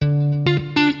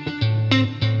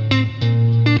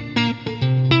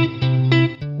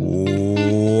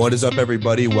What is up,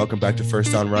 everybody? Welcome back to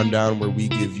First Down Rundown, where we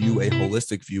give you a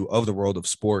holistic view of the world of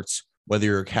sports. Whether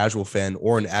you're a casual fan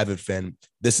or an avid fan,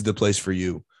 this is the place for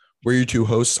you. We're your two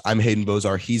hosts. I'm Hayden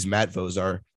Vozar. He's Matt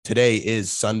Vozar. Today is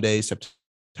Sunday,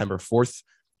 September 4th.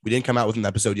 We didn't come out with an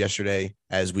episode yesterday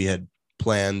as we had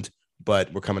planned,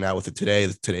 but we're coming out with it today.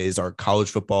 Today is our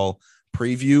college football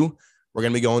preview. We're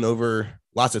going to be going over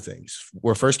lots of things.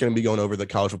 We're first going to be going over the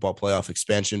college football playoff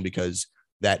expansion because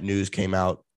that news came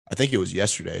out. I think it was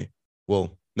yesterday.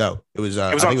 Well, no, it was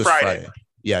Friday.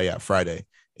 Yeah, Friday.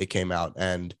 It came out,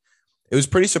 and it was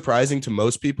pretty surprising to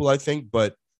most people, I think.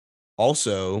 But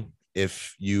also,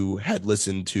 if you had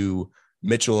listened to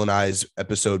Mitchell and I's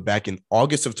episode back in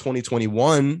August of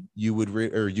 2021, you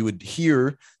would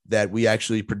hear that we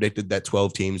actually predicted that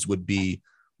 12 teams would be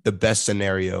the best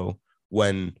scenario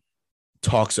when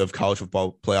talks of college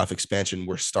football playoff expansion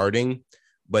were starting,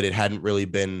 but it hadn't really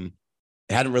been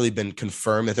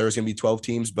confirmed that there was going to be 12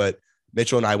 teams. But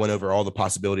Mitchell and I went over all the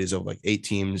possibilities of like 8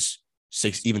 teams,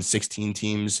 16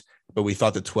 teams, but we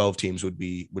thought the 12 teams would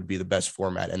be the best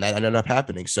format, and that ended up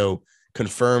happening. So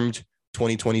confirmed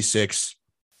 2026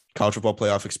 college football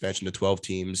playoff expansion to 12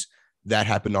 teams. That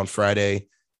happened on Friday.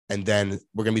 And then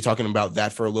we're going to be talking about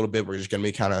that for a little bit. We're just going to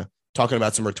be kind of talking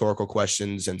about some rhetorical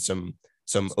questions and some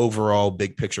overall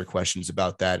big picture questions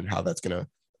about that and how that's going to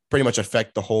pretty much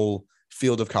affect the whole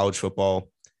field of college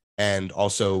football, and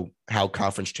also how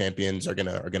conference champions are going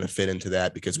to fit into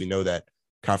that, because we know that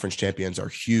conference champions are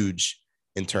huge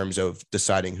in terms of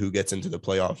deciding who gets into the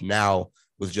playoff. Now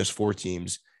with just 4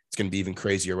 teams, it's going to be even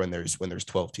crazier when there's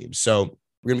 12 teams. So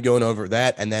we're going to be going over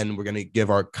that, and then we're going to give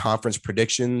our conference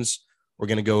predictions. We're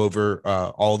going to go over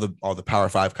all the Power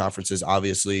 5 conferences.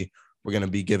 Obviously, we're going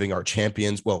to be giving our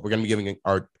champions. Well, we're going to be giving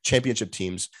our championship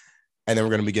teams, and then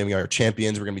we're going to be giving our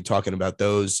champions. We're going to be talking about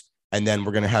those. And then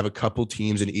we're going to have a couple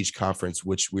teams in each conference,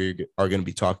 which we are going to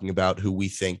be talking about who we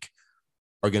think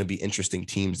are going to be interesting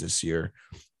teams this year.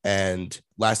 And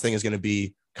last thing is going to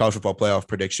be college football playoff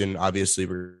prediction. Obviously,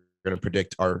 we're going to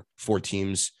predict our 4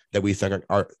 teams that we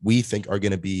think are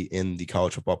going to be in the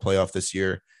college football playoff this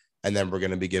year. And then we're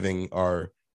going to be giving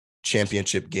our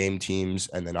championship game teams,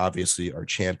 and then obviously our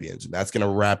champions. And that's going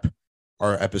to wrap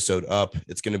our episode up.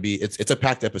 It's going to be, it's a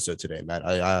packed episode today, Matt.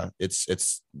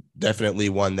 It's definitely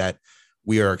one that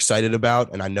we are excited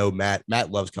about. And I know Matt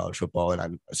loves college football,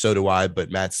 and so do I, but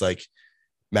Matt's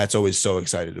always so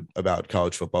excited about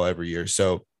college football every year.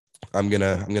 So I'm going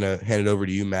to hand it over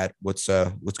to you, Matt. What's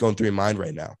going through your mind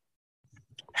right now?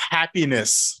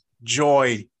 Happiness,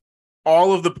 joy,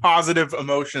 all of the positive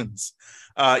emotions.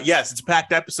 Yes, it's a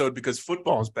packed episode because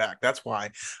football is back. That's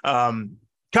why.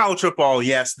 College football,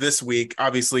 yes, this week.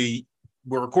 Obviously,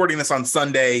 we're recording this on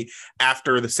Sunday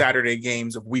after the Saturday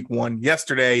games of week 1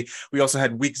 yesterday. We also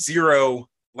had week 0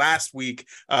 last week.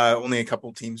 Only a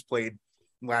couple teams played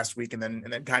last week, and then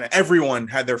kind of everyone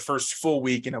had their first full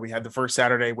week. We had the first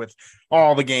Saturday with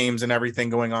all the games and everything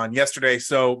going on yesterday.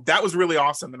 So that was really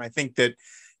awesome. And I think that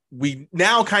we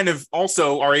now kind of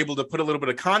also are able to put a little bit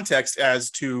of context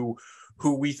as to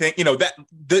who we think, that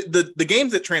the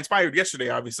games that transpired yesterday,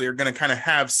 obviously, are going to kind of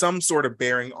have some sort of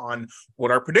bearing on what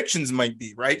our predictions might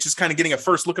be, right? Just kind of getting a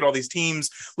first look at all these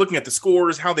teams, looking at the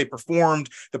scores, how they performed,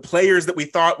 the players that we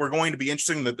thought were going to be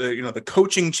interesting, the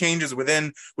coaching changes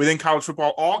within college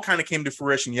football all kind of came to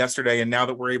fruition yesterday. And now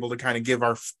that we're able to kind of give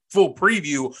our full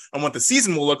preview on what the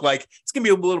season will look like, it's going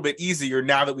to be a little bit easier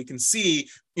now that we can see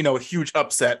a huge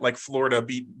upset like Florida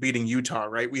beating Utah,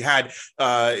 right? We had,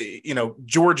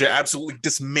 Georgia absolutely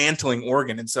dismantling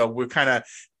Oregon. And so we're kind of,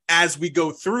 as we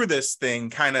go through this thing,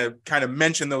 kind of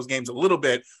mention those games a little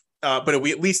bit, but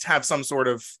we at least have some sort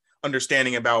of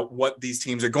understanding about what these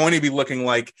teams are going to be looking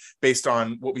like based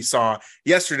on what we saw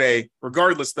yesterday.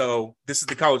 Regardless, though, this is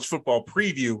the college football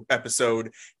preview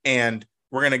episode, and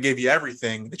we're going to give you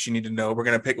everything that you need to know. We're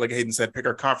going to pick, like Hayden said, pick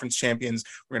our conference champions.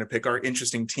 We're going to pick our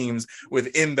interesting teams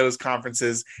within those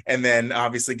conferences, and then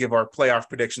obviously give our playoff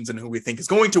predictions and who we think is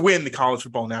going to win the college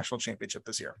football national championship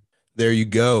this year. There you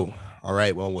go. All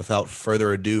right. Well, without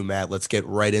further ado, Matt, let's get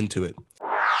right into it.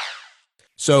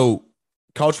 So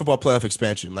college football playoff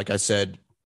expansion, like I said,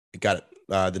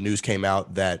 the news came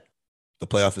out that the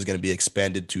playoff is going to be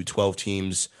expanded to 12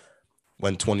 teams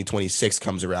when 2026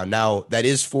 comes around. Now, that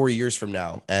is 4 years from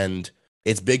now, and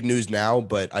it's big news now,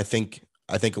 but I think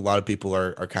a lot of people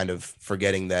are kind of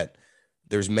forgetting that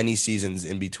there's many seasons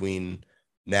in between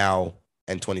now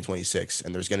and 2026,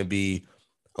 and there's going to be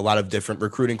a lot of different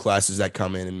recruiting classes that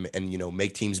come in and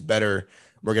make teams better.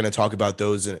 We're going to talk about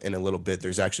those in a little bit.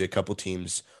 There's actually a couple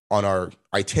teams on our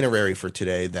itinerary for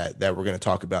today that we're going to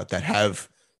talk about that have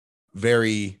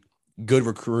very good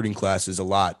recruiting classes a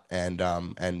lot, and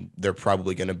they're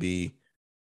probably going to be,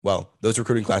 well, those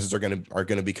recruiting classes are going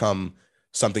to become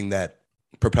something that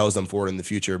propels them forward in the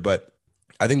future. But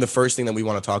I think the first thing that we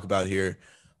want to talk about here,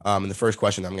 and the first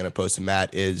question I'm going to pose to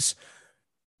Matt is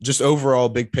just overall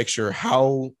big picture.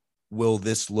 How will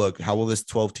this look? How will this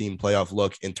 12-team playoff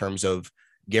look in terms of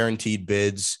guaranteed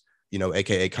bids,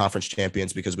 AKA conference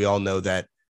champions? Because we all know that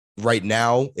right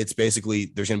now it's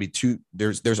basically there's going to be two.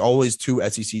 There's always two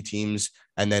SEC teams,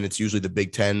 and then it's usually the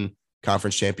Big Ten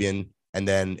conference champion, and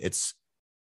then it's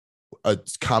a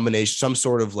combination, some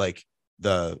sort of like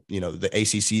the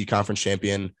ACC conference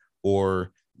champion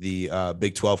or the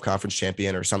Big 12 conference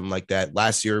champion or something like that.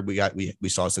 Last year we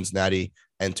saw Cincinnati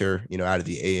enter, out of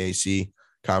the AAC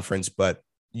conference, but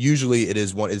usually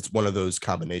it's one of those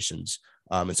combinations.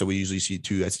 And so we usually see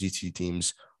two SEC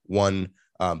teams, one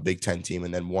Big Ten team,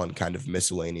 and then one kind of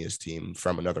miscellaneous team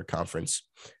from another conference.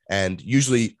 And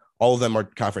usually all of them are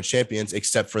conference champions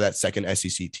except for that second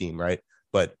SEC team, right?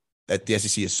 But that the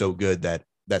SEC is so good that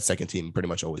second team pretty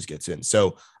much always gets in. So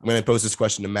I'm going to pose this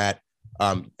question to Matt.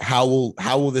 How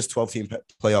will this 12-team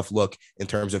playoff look in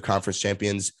terms of conference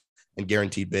champions and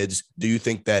guaranteed bids? Do you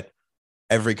think that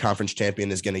every conference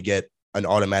champion is going to get an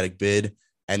automatic bid?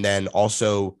 And then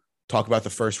also talk about the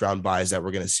first round buys that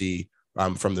we're going to see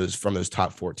from those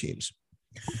top four teams.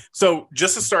 So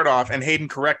just to start off, and Hayden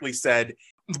correctly said,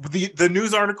 the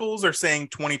news articles are saying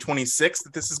 2026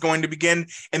 that this is going to begin.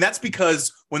 And that's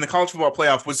because when the college football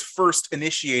playoff was first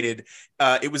initiated,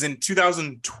 it was in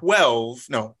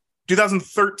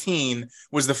 2013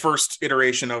 was the first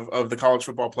iteration of the college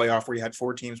football playoff where you had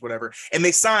four teams, whatever. And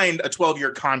they signed a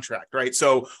 12-year contract, right?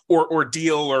 So, or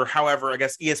deal, or however, I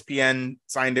guess ESPN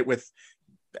signed it with,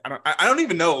 I don't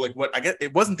even know what, I guess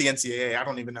it wasn't the NCAA. I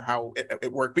don't even know how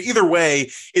it worked, but either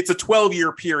way, it's a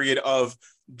 12-year period of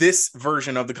this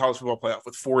version of the college football playoff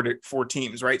with four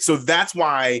teams, right? So that's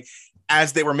why,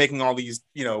 as they were making all these,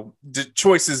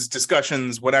 choices,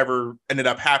 discussions, whatever ended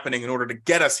up happening in order to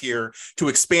get us here to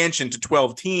expansion to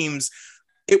 12 teams,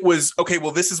 it was, okay,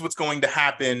 well, this is what's going to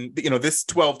happen. This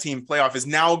 12-team playoff is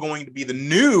now going to be the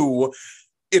new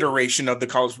iteration of the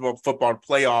college football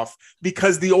playoff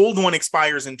because the old one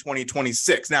expires in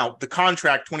 2026. Now, the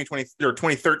contract 2020 or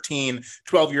 2013,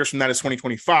 12 years from that is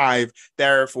 2025.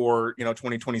 Therefore,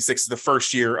 2026 is the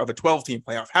first year of a 12-team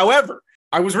playoff. However,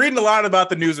 I was reading a lot about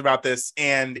the news about this,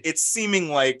 and it's seeming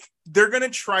like they're going to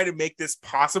try to make this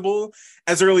possible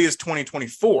as early as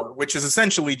 2024, which is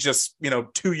essentially just,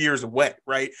 2 years away,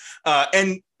 right?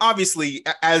 And obviously,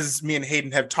 as me and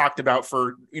Hayden have talked about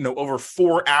for, over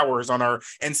 4 hours on our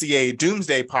NCAA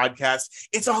Doomsday podcast,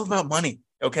 it's all about money,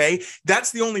 okay?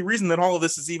 That's the only reason that all of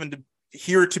this is even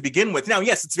here to begin with. Now,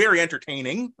 yes, it's very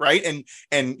entertaining, right? And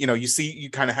you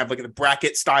kind of have like a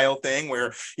bracket style thing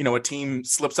where a team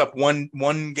slips up one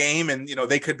game and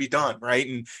they could be done, right?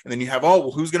 And then you have,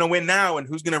 who's going to win now and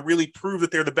who's going to really prove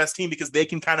that they're the best team because they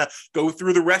can kind of go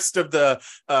through the rest of the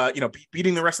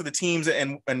beating the rest of the teams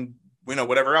and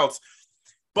whatever else.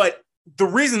 But the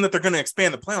reason that they're going to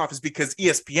expand the playoff is because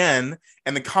ESPN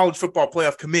and the College Football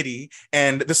Playoff Committee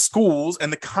and the schools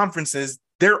and the conferences,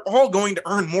 they're all going to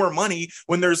earn more money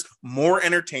when there's more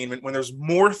entertainment, when there's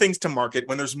more things to market,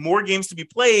 when there's more games to be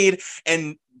played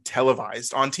and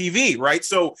televised on TV, right?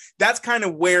 So that's kind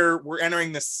of where we're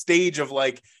entering this stage of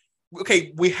like,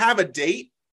 okay, we have a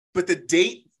date, but the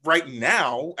date right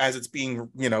now, as it's being,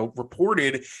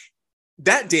 reported,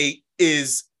 that date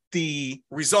is the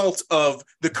result of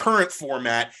the current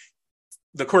format's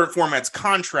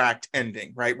contract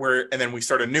ending, right? And then we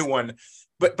start a new one.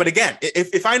 But again,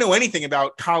 if I know anything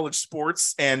about college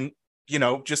sports and,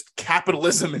 just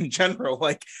capitalism in general,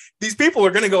 like these people are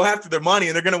going to go after their money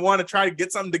and they're going to want to try to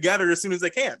get something together as soon as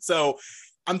they can. So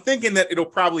I'm thinking that it'll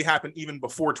probably happen even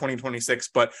before 2026.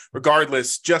 But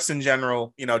regardless, just in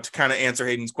general, to kind of answer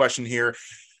Hayden's question here,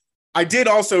 I did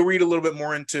also read a little bit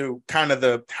more into kind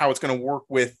of how it's going to work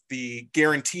with the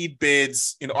guaranteed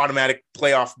bids, automatic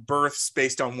playoff berths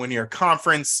based on win your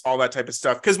conference, all that type of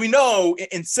stuff. Because we know,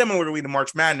 and similarly to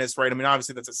March Madness, right? I mean,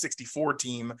 obviously that's a 64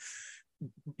 team,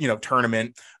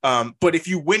 tournament. But if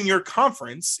you win your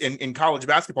conference in college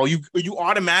basketball, you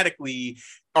automatically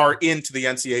are into the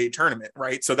NCAA tournament,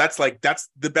 right? So that's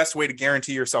the best way to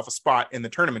guarantee yourself a spot in the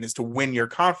tournament is to win your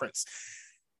conference.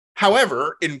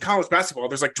 However, in college basketball,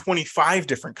 there's like 25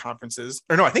 different conferences,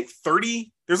 or no, I think 30.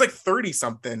 There's like 30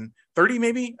 something, 30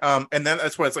 maybe. And then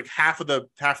that's why it's like half of the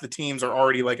teams are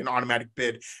already like an automatic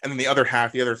bid, and then the other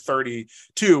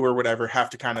 32 or whatever, have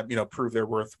to kind of prove their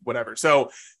worth, whatever.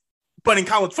 So, but in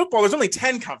college football, there's only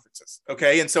 10 conferences,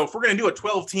 okay. And so if we're going to do a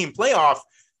 12-team playoff,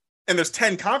 and there's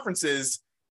 10 conferences,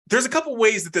 there's a couple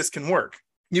ways that this can work.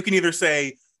 You can either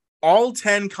say all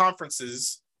 10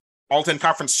 conferences, all 10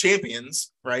 conference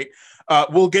champions, right,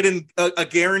 will get in a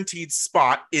guaranteed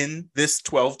spot in this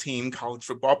 12-team college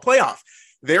football playoff.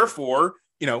 Therefore,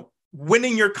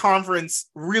 winning your conference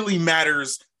really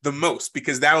matters the most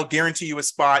because that'll guarantee you a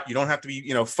spot. You don't have to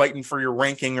be, fighting for your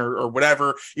ranking or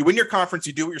whatever. You win your conference,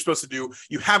 you do what you're supposed to do.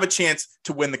 You have a chance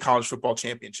to win the college football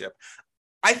championship.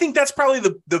 I think that's probably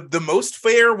the most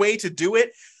fair way to do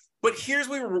it. But here's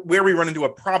where we run into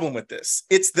a problem with this.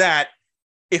 It's that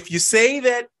if you say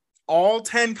that all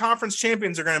 10 conference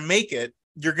champions are going to make it,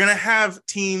 you're going to have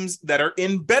teams that are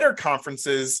in better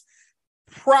conferences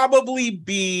probably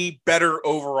be better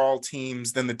overall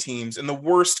teams than the teams in the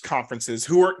worst conferences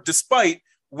who are, despite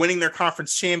winning their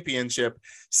conference championship,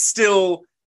 still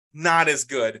not as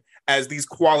good as these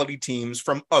quality teams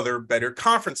from other better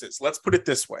conferences. Let's put it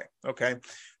this way. Okay.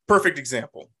 Perfect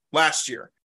example. Last year,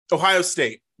 Ohio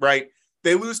State, right?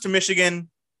 They lose to Michigan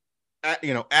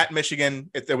at Michigan.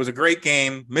 It was a great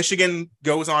game. Michigan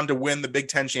goes on to win the Big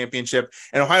Ten championship,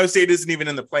 and Ohio State isn't even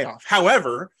in the playoff.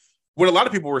 However, what a lot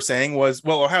of people were saying was,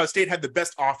 well, Ohio State had the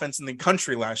best offense in the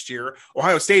country last year.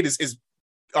 Ohio State is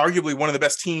arguably one of the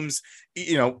best teams,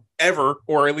 ever,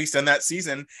 or at least in that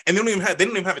season. And they don't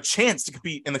even have a chance to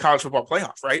compete in the college football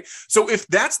playoff, right? So if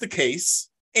that's the case,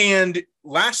 and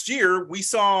last year we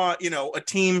saw, a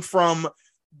team from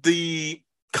the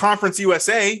Conference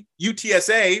USA,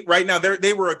 UTSA, right now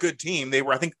they were a good team. They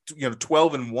were, I think,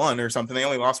 12-1 or something. They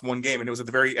only lost one game, and it was at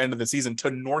the very end of the season to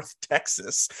North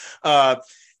Texas.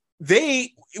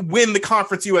 They win the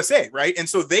Conference USA, right? And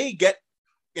so they get,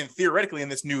 and theoretically in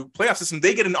this new playoff system,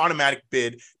 they get an automatic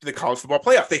bid to the college football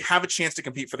playoff. They have a chance to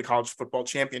compete for the college football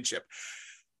championship.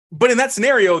 But in that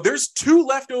scenario, there's 2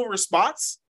 leftover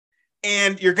spots,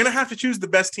 and you're going to have to choose the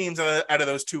best teams out of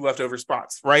those 2 leftover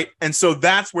spots, right? And so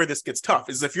that's where this gets tough,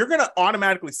 is if you're going to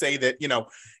automatically say that,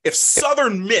 if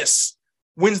Southern Miss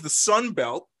wins the Sun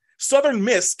Belt, Southern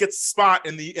Miss gets a spot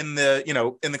in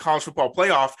the college football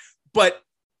playoff, but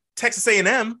Texas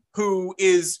A&M, who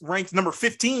is ranked number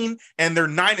 15, and they're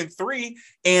 9-3,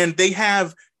 and they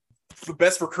have the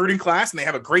best recruiting class, and they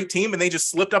have a great team, and they just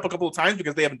slipped up a couple of times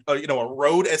because they have a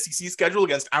road SEC schedule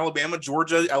against Alabama,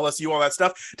 Georgia, LSU, all that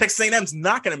stuff. Texas A&M's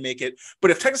not going to make it.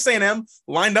 But if Texas A&M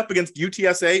lined up against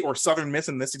UTSA or Southern Miss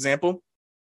in this example,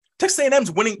 Texas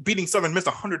A&M's beating Southern Miss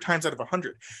 100 times out of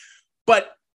 100.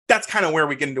 But that's kind of where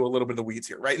we get into a little bit of the weeds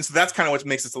here, right? And so that's kind of what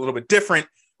makes this a little bit different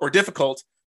or difficult.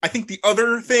 I think the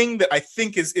other thing that I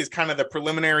think is kind of the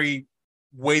preliminary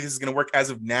way this is going to work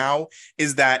as of now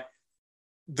is that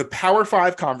the Power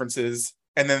 5 conferences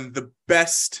and then the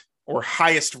best or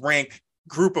highest rank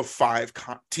group of 5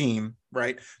 team,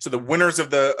 right? So the winners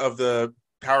of the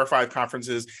Power 5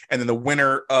 conferences and then the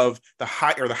winner of the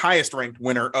highest ranked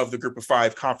winner of the group of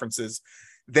 5 conferences,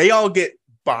 they all get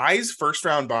buys, first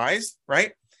round buys,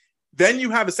 right? Then you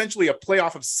have essentially a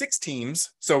playoff of 6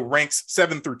 teams, so ranks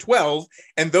 7 through 12,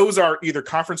 and those are either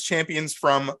conference champions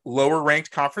from lower ranked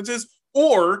conferences,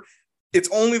 or it's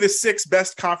only the 6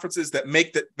 best conferences that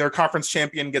make their conference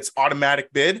champion gets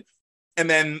automatic bid, and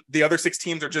then the other 6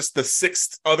 teams are just the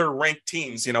 6 other ranked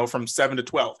teams, from 7 to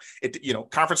 12.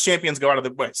 Conference champions go out of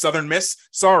the way. Southern Miss,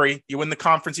 sorry, you win the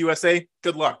Conference USA,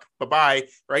 good luck, bye-bye,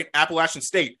 right? Appalachian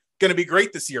State, going to be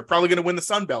great this year, probably going to win the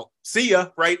Sun Belt. See ya,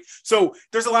 right? So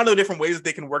there's a lot of different ways that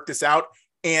they can work this out.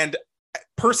 And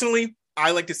personally,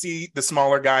 I like to see the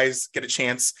smaller guys get a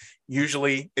chance.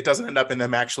 Usually it doesn't end up in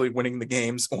them actually winning the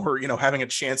games or, having a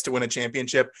chance to win a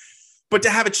championship. But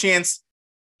to have a chance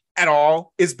at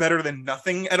all is better than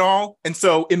nothing at all. And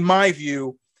so in my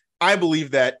view, I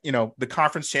believe that, the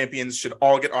conference champions should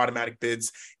all get automatic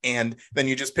bids. And then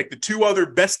you just pick the 2 other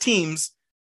best teams,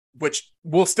 which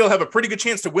will still have a pretty good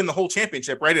chance to win the whole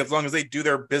championship, right? As long as they do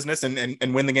their business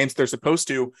and win the games they're supposed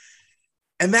to.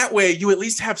 And that way you at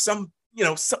least have some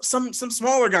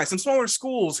smaller guys, some smaller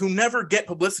schools who never get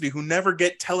publicity, who never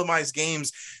get televised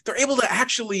games. They're able to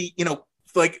actually,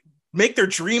 make their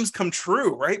dreams come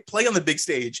true, right? Play on the big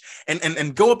stage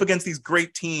and go up against these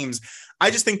great teams.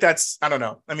 I just think that's, I don't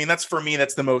know. I mean, that's, for me,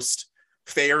 that's the most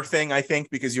fair thing, I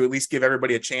think, because you at least give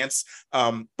everybody a chance.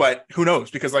 But who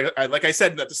knows? Because like I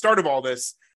said at the start of all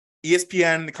this,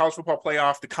 ESPN, the college football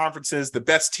playoff, the conferences, the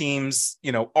best teams,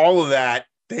 all of that,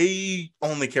 they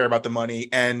only care about the money.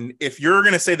 And if you're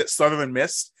going to say that Southern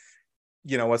Miss,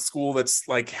 a school that's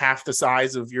like half the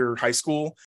size of your high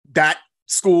school, that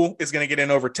school is going to get in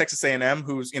over Texas A&M,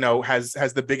 who's,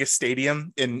 has the biggest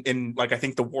stadium in I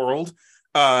think the world.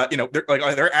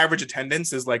 Their average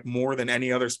attendance is like more than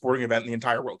any other sporting event in the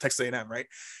entire world, Texas A&M, right?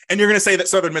 And you're going to say that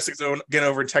Southern Miss is going to get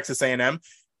over Texas A&M.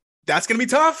 That's going to be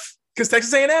tough. because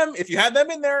Texas A&M, if you had them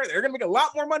in there, they're going to make a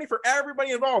lot more money for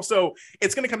everybody involved. So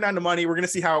it's going to come down to money. We're going to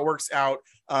see how it works out.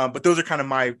 But those are kind of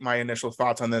my initial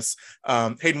thoughts on this.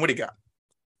 Hayden, what do you got?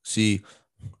 See,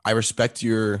 I respect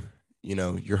your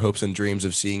hopes and dreams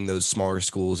of seeing those smaller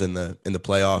schools in the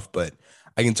playoff, but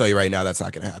I can tell you right now that's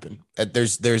not going to happen.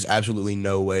 There's absolutely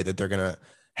no way that they're going to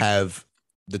have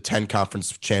the 10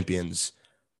 conference champions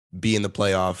be in the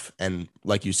playoff, and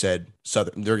like you said,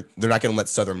 Southern, they're not going to let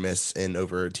Southern Miss in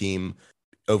over a team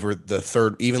over the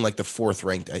third, even like the fourth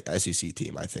ranked SEC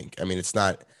team. I think. I mean, it's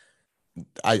not.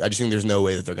 I just think there's no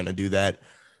way that they're going to do that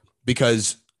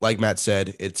because, like Matt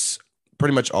said, it's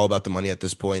pretty much all about the money at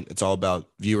this point. It's all about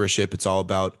viewership. It's all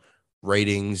about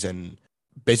ratings and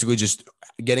basically just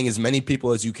getting as many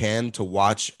people as you can to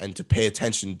watch and to pay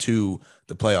attention to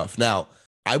the playoff. Now,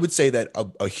 I would say that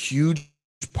a huge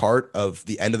part of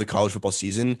the end of the college football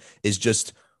season is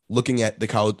just looking at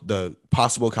the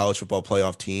possible college football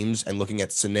playoff teams and looking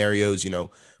at scenarios.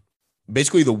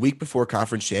 Basically the week before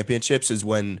conference championships is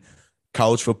when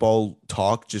college football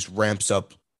talk just ramps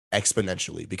up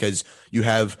exponentially because you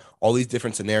have all these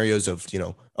different scenarios of,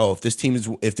 if this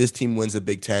team wins the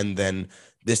Big Ten, then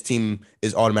this team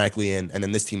is automatically in, and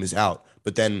then this team is out.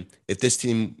 But then if this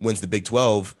team wins the Big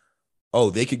 12,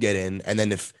 they could get in, and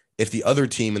then if the other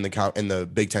team in the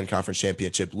Big Ten Conference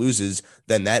Championship loses,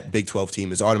 then that Big 12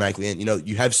 team is automatically in.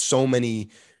 You have so many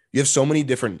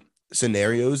different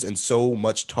scenarios and so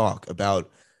much talk about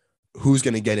who's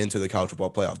going to get into the college football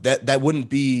playoff. That wouldn't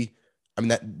be,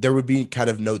 that there would be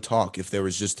kind of no talk if there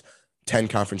was just 10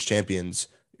 conference champions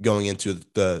going into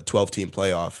the 12-team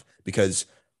playoff because,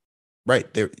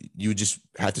 right, there you just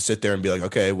have to sit there and be like,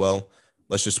 okay, well,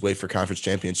 let's just wait for conference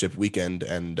championship weekend.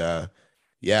 And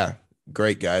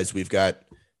great, guys. We've got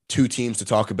 2 teams to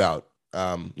talk about,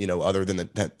 other than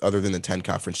the 10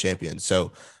 conference champions.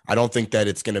 So I don't think that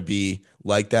it's going to be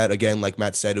like that. Again, like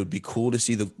Matt said, it would be cool to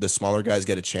see the smaller guys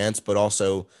get a chance, but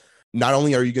also not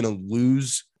only are you going to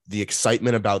lose the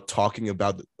excitement about talking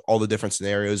about all the different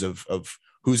scenarios of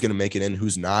who's going to make it in,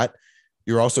 who's not,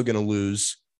 you're also going to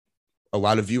lose a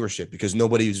lot of viewership because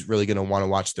nobody's really going to want to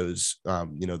watch those,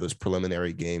 those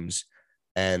preliminary games.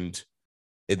 And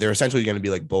they're essentially going to be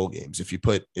like bowl games. If you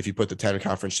put the 10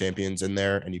 conference champions in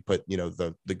there and you put,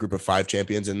 the group of 5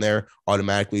 champions in there,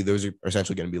 automatically those are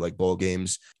essentially going to be like bowl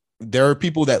games. There are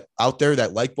people that out there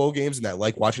that like bowl games and that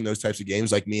like watching those types of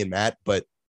games like me and Matt, but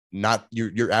not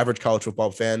your average college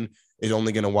football fan is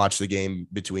only going to watch the game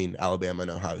between Alabama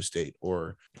and Ohio State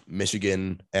or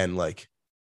Michigan and like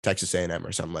Texas A&M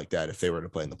or something like that if they were to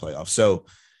play in the playoffs. So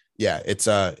yeah, it's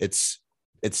I don't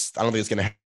think it's going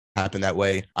to happen that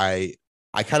way.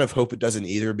 I kind of hope it doesn't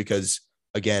either because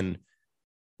again,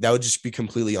 that would just be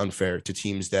completely unfair to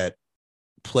teams that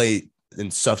play in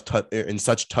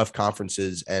such tough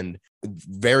conferences and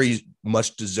very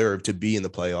much deserve to be in the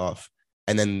playoff.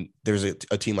 And then there's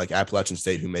a team like Appalachian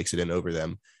State who makes it in over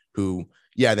them who,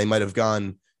 they might have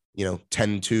gone,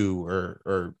 10-2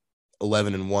 or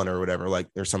 11-1 or whatever,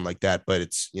 or something like that. But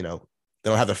it's, they don't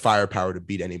have the firepower to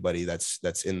beat anybody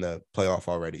that's in the playoff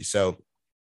already. So,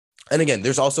 and again,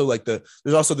 there's also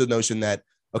the notion that,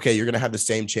 okay, you're going to have the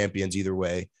same champions either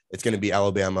way. It's going to be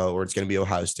Alabama or it's going to be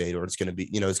Ohio State, or it's going to be,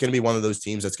 it's going to be one of those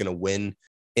teams that's going to win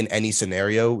in any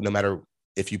scenario, no matter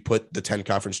if you put the 10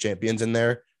 conference champions in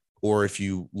there, or if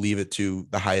you leave it to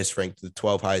the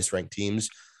 12 highest ranked teams.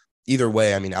 Either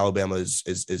way, Alabama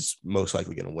is most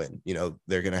likely going to win.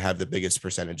 They're going to have the biggest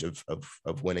percentage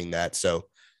of winning that. So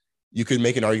you could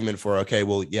make an argument for, okay,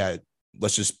 well, yeah,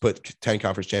 let's just put 10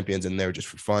 conference champions in there just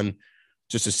for fun,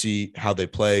 just to see how they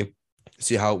play,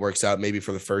 see how it works out maybe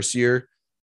for the first year.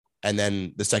 And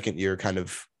then the second year kind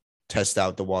of test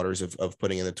out the waters of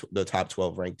putting in the top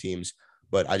 12 ranked teams.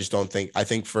 But I just don't think, I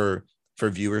think for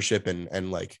viewership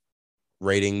and like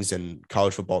ratings and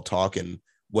college football talk and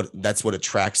that's what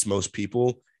attracts most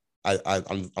people. I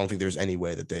don't think there's any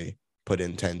way that they put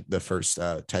in the first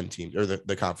 10 teams or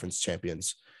the conference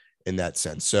champions in that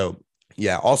sense. So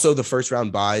yeah. Also the first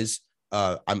round buys,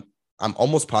 I'm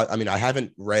almost I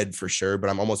haven't read for sure, but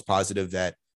I'm almost positive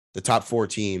that the top 4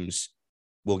 teams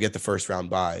will get the first round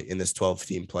bye in this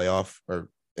 12-team playoff or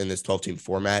in this 12-team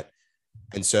format.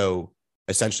 And so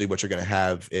essentially what you're going to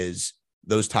have is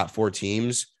those top 4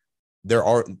 teams, they're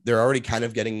already kind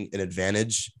of getting an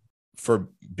advantage for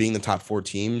being the top 4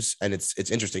 teams. And it's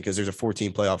interesting because there's a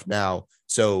 14 playoff now.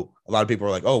 So a lot of people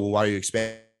are like, oh, well, why are you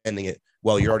expanding it?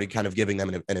 Well, you're already kind of giving them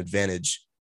an advantage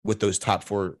with those top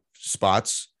 4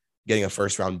 spots, getting a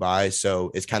first round bye.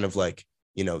 So it's kind of like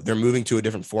they're moving to a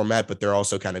different format, but they're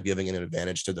also kind of giving an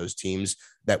advantage to those teams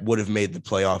that would have made the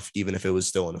playoff, even if it was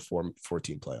still in a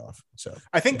 4-team playoff. So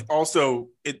I think also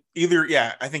I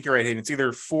think you're right, Hayden. It's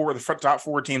either the top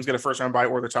 4 teams get a first round bye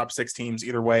or the top 6 teams,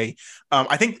 either way.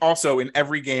 I think also in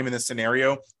every game in this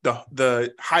scenario,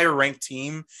 the higher ranked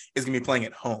team is going to be playing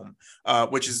at home,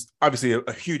 which is obviously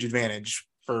a huge advantage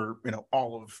for,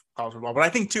 all of college football. But I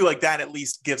think too, like that at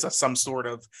least gives us some sort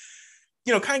of,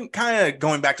 kind of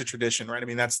going back to tradition, right? I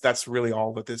mean, that's really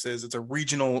all that this is. It's a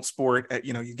regional sport.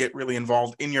 You get really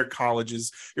involved in your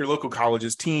colleges, your local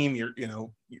colleges team.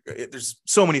 There's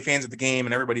so many fans of the game,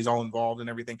 and everybody's all involved and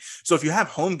everything. So if you have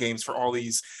home games for all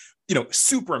these,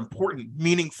 super important,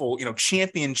 meaningful,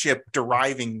 championship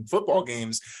deriving football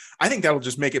games, I think that'll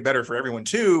just make it better for everyone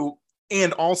too.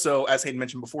 And also, as Hayden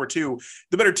mentioned before too,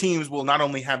 the better teams will not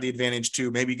only have the advantage to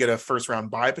maybe get a first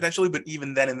round bye potentially, but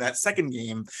even then in that second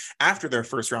game after their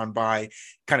first round bye,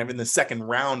 kind of in the second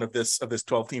round of this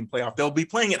 12-team playoff, they'll be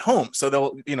playing at home. So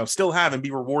they'll, still have and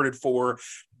be rewarded for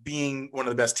being one of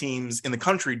the best teams in the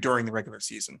country during the regular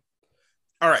season.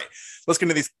 All right, let's get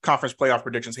into these conference playoff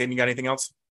predictions. Hayden, you got anything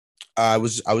else? I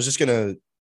was just going to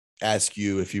ask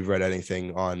you if you've read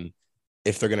anything on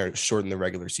if they're going to shorten the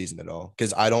regular season at all.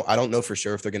 Cause I don't know for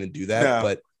sure if they're going to do that,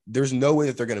 but there's no way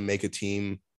that they're going to make a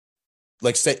team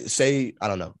like say, I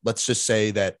don't know. Let's just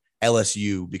say that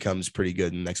LSU becomes pretty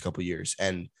good in the next couple of years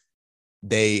and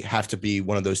they have to be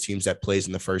one of those teams that plays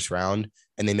in the first round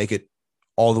and they make it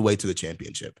all the way to the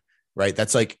championship, right?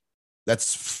 That's I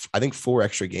think 4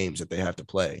 extra games that they have to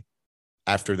play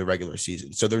after the regular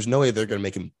season. So there's no way they're going to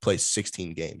make them play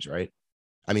 16 games, right?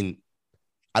 I mean,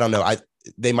 I don't know.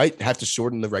 They might have to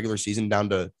shorten the regular season down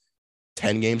to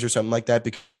 10 games or something like that.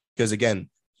 Because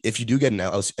again, if you do get an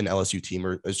LSU team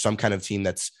or some kind of team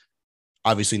that's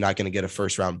obviously not going to get a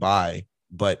first round bye,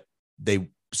 but they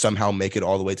somehow make it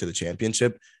all the way to the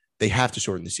championship, they have to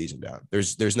shorten the season down.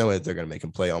 There's no way that they're going to make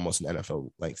them play almost an NFL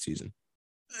length season.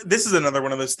 This is another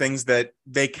one of those things that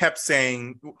they kept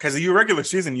saying, because the regular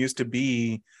season used to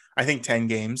be, I think, 10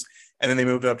 games, and then they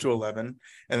moved it up to 11,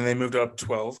 and then they moved it up to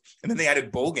 12, and then they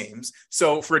added bowl games.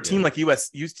 So for a team like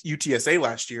UTSA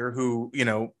last year, who,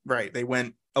 they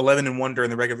went 11-1 during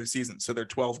the regular season. So their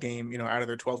 12-game, out of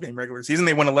their 12-game regular season,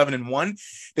 they won 11-1.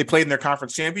 They played in their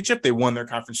conference championship. They won their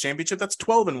conference championship. That's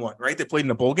 12-1, right? They played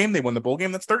in a bowl game. They won the bowl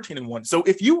game. That's 13-1. So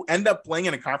if you end up playing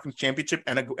in a conference championship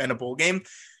and a bowl game,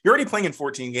 you're already playing in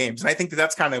 14 games. And I think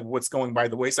that's kind of what's going by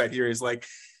the wayside here is like,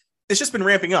 it's just been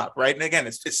ramping up, right? And again,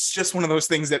 it's just one of those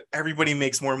things that everybody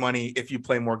makes more money if you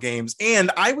play more games.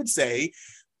 And I would say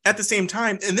at the same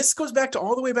time, and this goes back to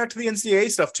all the way back to the NCAA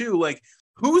stuff too, like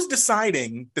who's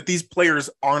deciding that these players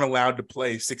aren't allowed to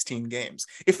play 16 games?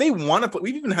 If they want to play,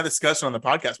 we've even had a discussion on the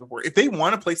podcast before, if they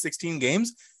want to play 16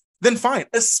 games, then fine,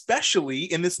 especially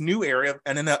in this new area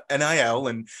of NIL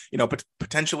and,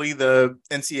 potentially the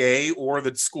NCAA or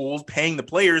the schools paying the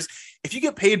players. If you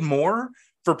get paid more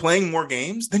for playing more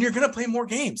games, then you're going to play more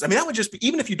games. I mean, that would just be,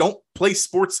 even if you don't play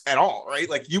sports at all, right?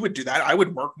 Like you would do that. I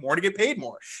would work more to get paid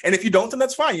more. And if you don't, then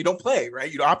that's fine. You don't play,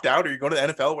 right? You opt out or you go to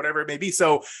the NFL, whatever it may be.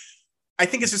 So I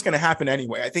think it's just going to happen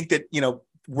anyway. I think that,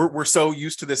 we're so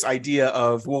used to this idea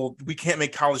of, well, we can't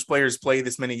make college players play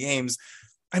this many games.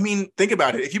 I mean, think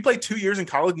about it. If you play 2 years in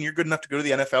college and you're good enough to go to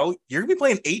the NFL, you're going to be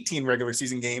playing 18 regular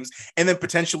season games and then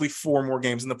potentially 4 more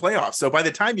games in the playoffs. So by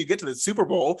the time you get to the Super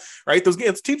Bowl, right, those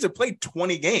teams have played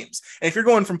 20 games. And if you're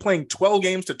going from playing 12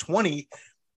 games to 20,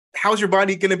 how's your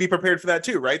body going to be prepared for that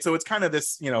too, right? So it's kind of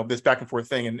this, this back and forth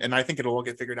thing. And I think it'll all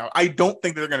get figured out. I don't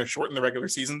think they're going to shorten the regular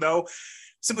season though,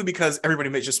 simply because everybody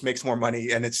just makes more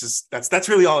money. And it's just, that's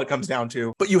really all it comes down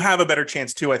to. But you have a better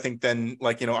chance too, I think, than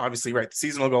obviously, right, the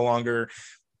season will go longer.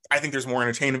 I think there's more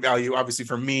entertainment value, obviously,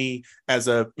 for me as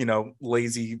a,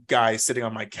 lazy guy sitting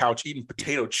on my couch eating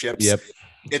potato chips. Yep.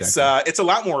 Exactly. It's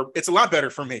a lot better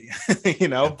for me,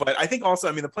 but I think also,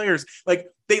 the players, like,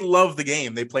 they love the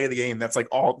game. They play the game. That's like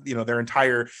all, their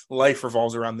entire life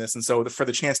revolves around this. And so for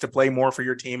the chance to play more for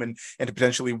your team and to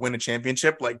potentially win a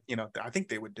championship, like, I think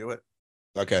they would do it.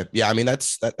 Okay. Yeah.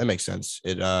 That makes sense.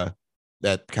 It,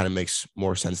 that kind of makes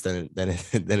more sense than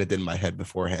it did in my head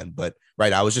beforehand. But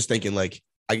right. I was just thinking like,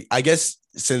 I guess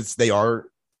since they are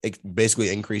basically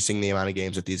increasing the amount of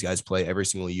games that these guys play every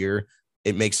single year,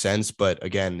 it makes sense. But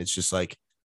again, it's just like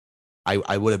I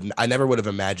never would have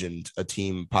imagined a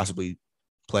team possibly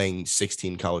playing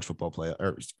 16 college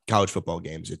football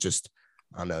games. It just,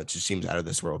 I don't know, it just seems out of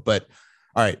this world. But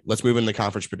all right, let's move into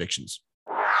conference predictions.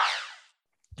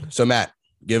 So Matt,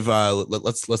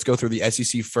 let's go through the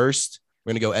SEC first.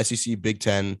 We're going to go SEC, Big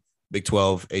 10, Big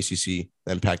 12, ACC,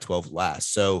 then Pac-12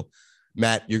 last. So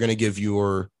Matt, you're going to give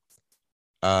your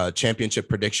championship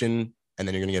prediction, and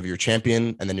then you're going to give your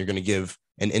champion, and then you're going to give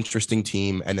an interesting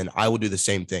team, and then I will do the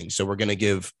same thing. So we're going to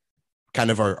give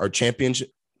kind of our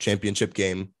championship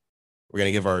game. We're going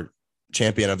to give our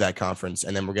champion of that conference,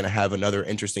 and then we're going to have another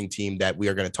interesting team that we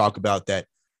are going to talk about that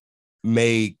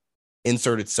may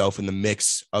insert itself in the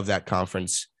mix of that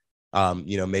conference.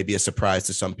 Maybe a surprise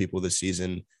to some people this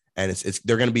season. And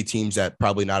they're going to be teams that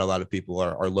probably not a lot of people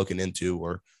are looking into,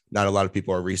 or not a lot of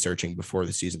people are researching before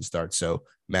the season starts. So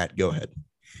Matt, go ahead.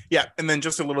 Yeah. And then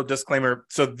just a little disclaimer.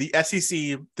 So the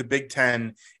SEC, the Big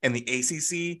Ten, and the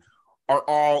ACC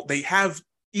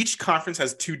each conference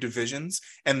has two divisions,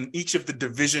 and each of the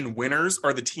division winners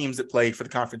are the teams that play for the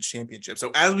conference championship.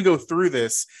 So as we go through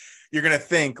this, you're going to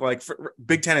think like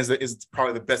Big Ten is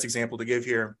probably the best example to give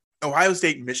here. Ohio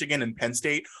State, Michigan, and Penn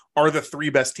State are the three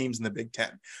best teams in the Big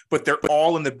Ten, but they're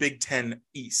all in the Big Ten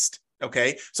East.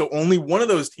 Okay. So only one of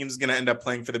those teams is going to end up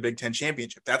playing for the Big Ten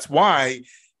championship. That's why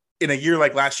in a year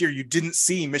like last year, you didn't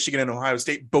see Michigan and Ohio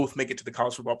State both make it to the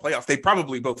college football playoff. They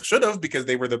probably both should have, because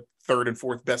they were the third and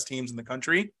fourth best teams in the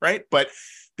country, right? But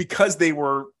because they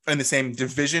were in the same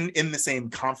division, in the same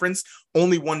conference,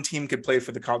 only one team could play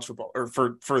for the college football, or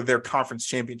for their conference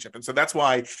championship. And so that's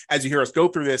why, as you hear us go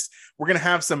through this, we're going to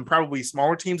have some probably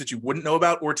smaller teams that you wouldn't know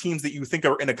about, or teams that you think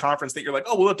are in a conference that you're like,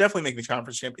 oh, well, they'll definitely make the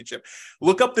conference championship.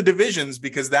 Look up the divisions,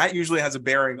 because that usually has a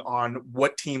bearing on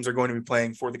what teams are going to be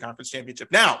playing for the conference championship.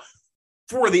 Now,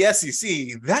 for the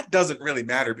SEC, that doesn't really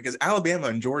matter, because Alabama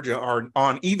and Georgia are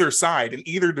on either side in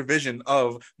either division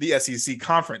of the SEC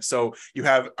conference. So you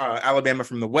have Alabama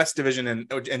from the West Division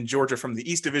and Georgia from the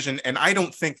East Division. And I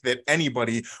don't think that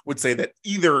anybody would say that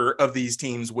either of these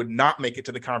teams would not make it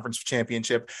to the conference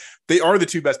championship. They are the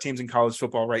two best teams in college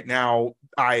football right now.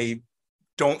 I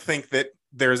don't think that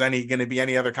there's going to be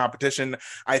any other competition.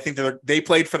 I think that they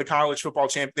played for the college football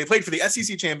they played for the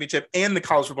SEC championship and the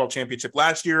college football championship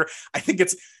last year. I think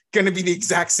it's going to be the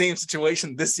exact same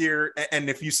situation this year. And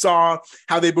if you saw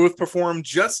how they both performed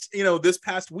just, this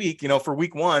past week, for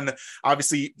week one,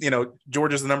 obviously,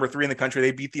 Georgia's the number 3 in the country.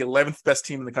 They beat the 11th best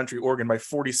team in the country, Oregon, by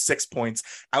 46 points.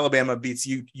 Alabama beats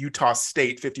Utah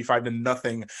State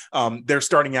 55-0. They're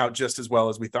starting out just as well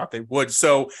as we thought they would.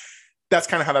 So that's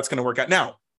kind of how that's going to work out.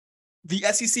 Now, the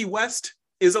SEC West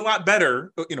is a lot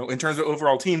better, in terms of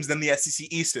overall teams, than the SEC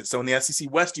East is. So in the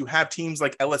SEC West, you have teams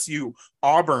like LSU,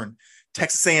 Auburn,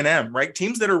 Texas A&M, right?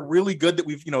 Teams that are really good, that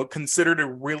we've, considered a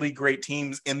really great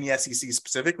teams in the SEC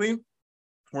specifically.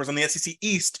 Whereas on the SEC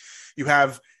East, you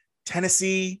have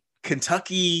Tennessee,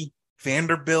 Kentucky,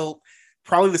 Vanderbilt.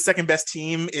 Probably the second best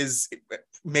team is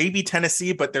maybe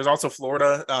Tennessee, but there's also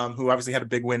Florida, who obviously had a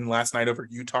big win last night over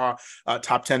Utah,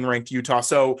 top 10 ranked Utah.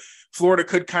 So Florida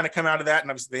could kind of come out of that,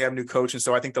 and obviously they have a new coach, and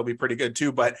so I think they'll be pretty good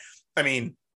too. But I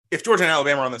mean, if Georgia and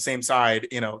Alabama are on the same side,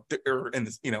 or in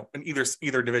this, in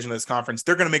either division of this conference,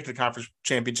 they're going to make the conference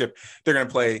championship. They're going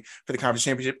to play for the conference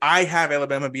championship. I have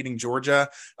Alabama beating Georgia,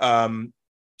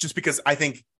 just because I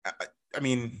think. I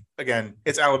mean, again,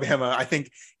 it's Alabama. I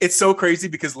think it's so crazy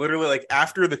because literally, like,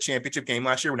 after the championship game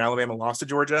last year when Alabama lost to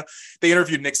Georgia, they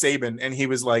interviewed Nick Saban, and he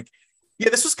was like, yeah,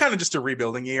 this was kind of just a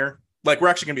rebuilding year. Like, we're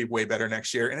actually going to be way better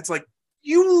next year. And it's like,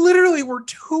 you literally were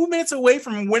 2 minutes away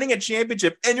from winning a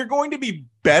championship, and you're going to be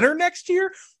better next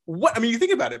year? What? I mean, you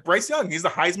think about it. Bryce Young, he's the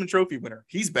Heisman Trophy winner.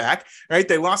 He's back, right?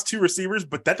 They lost 2 receivers,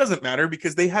 but that doesn't matter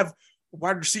because they have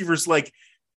wide receivers like,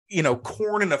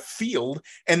 corn in a field.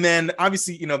 And then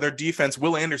obviously, their defense,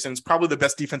 Will Anderson's probably the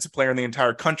best defensive player in the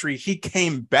entire country. He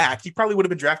came back. He probably would have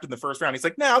been drafted in the first round. He's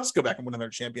like, I'll just go back and win another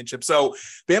championship. So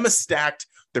Bama's stacked.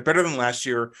 They're better than last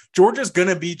year. Georgia's going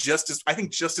to be just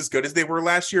as good as they were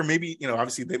last year. Maybe,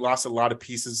 obviously they lost a lot of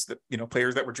pieces that,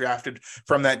 players that were drafted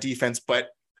from that defense.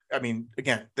 But I mean,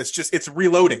 again, it's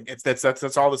reloading.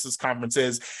 That's all this conference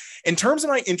is. In terms of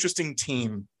my interesting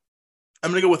team, I'm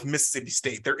going to go with Mississippi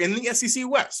State. They're in the SEC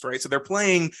West, right? So they're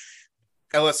playing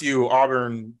LSU,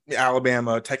 Auburn,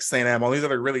 Alabama, Texas A&M, all these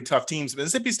other really tough teams.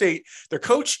 Mississippi State, their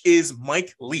coach is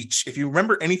Mike Leach. If you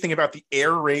remember anything about the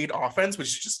air raid offense, which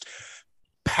is just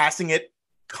passing it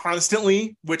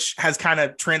constantly, which has kind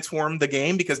of transformed the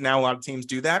game because now a lot of teams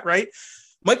do that, right?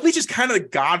 Mike Leach is kind of the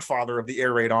godfather of the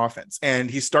air raid offense. And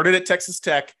he started at Texas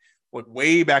Tech,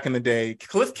 way back in the day.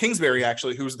 Cliff Kingsbury,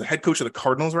 actually, who's the head coach of the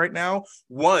Cardinals right now,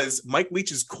 was Mike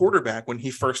Leach's quarterback when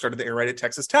he first started the air raid at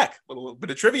Texas Tech. A little bit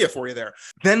of trivia for you there.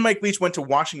 Then Mike Leach went to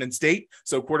Washington State.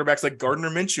 So quarterbacks like Gardner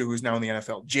Minshew, who's now in the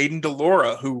NFL, Jaden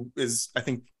DeLora, who is, I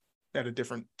think, at a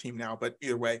different team now, but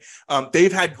either way,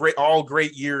 they've had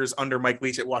great years under Mike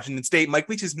Leach at Washington State. Mike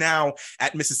Leach is now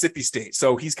at Mississippi State.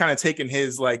 So he's kind of taken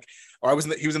his he was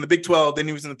in the Big 12, then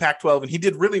he was in the Pac-12, and he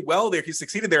did really well there. He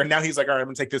succeeded there. And now he's like, all right, I'm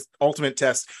going to take this ultimate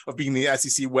test of being the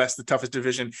SEC West, the toughest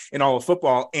division in all of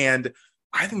football. And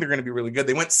I think they're going to be really good.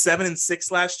 They went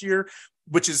 7-6 last year,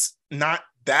 which is not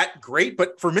that great,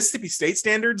 but for Mississippi State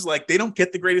standards, like they don't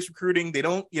get the greatest recruiting. They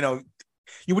don't,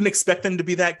 you wouldn't expect them to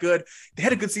be that good. They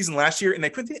had a good season last year, and I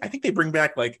think they bring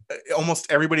back like almost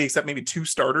everybody except maybe 2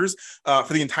 starters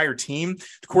for the entire team.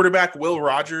 The quarterback, Will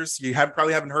Rogers,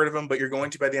 probably haven't heard of him, but you're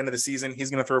going to by the end of the season. He's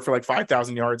going to throw for like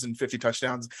 5,000 yards and 50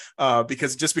 touchdowns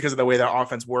because of the way that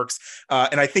offense works.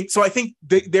 And I think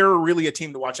they're really a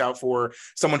team to watch out for,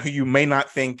 someone who you may not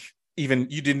think you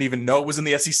didn't even know it was in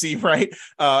the SEC, right?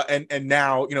 And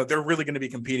now, they're really going to be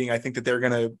competing. I think that they're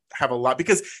going to have a lot,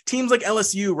 because teams like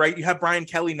LSU, right? You have Brian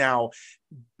Kelly now,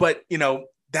 but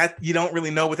that you don't really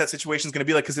know what that situation is going to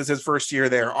be like because it's his first year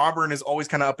there. Auburn is always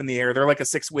kind of up in the air. They're like a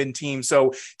 6-win team.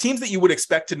 So teams that you would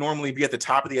expect to normally be at the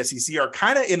top of the SEC are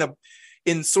kind of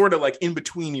in sort of like in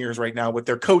between years right now with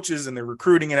their coaches and their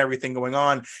recruiting and everything going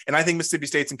on. And I think Mississippi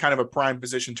State's in kind of a prime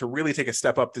position to really take a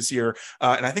step up this year.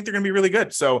 And I think they're going to be really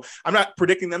good. So I'm not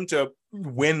predicting them to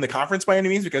win the conference by any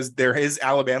means, because there is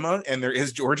Alabama and there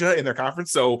is Georgia in their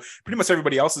conference. So pretty much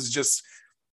everybody else is just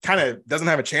kind of doesn't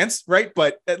have a chance, right?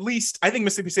 But at least I think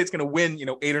Mississippi State's going to win,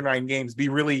 8 or 9 games, be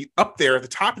really up there at the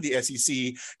top of the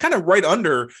SEC, kind of right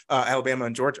under Alabama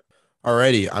and Georgia.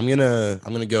 Alrighty, I'm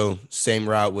gonna go same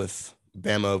route with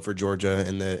Bama over Georgia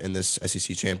in this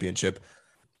SEC championship.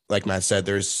 Like Matt said,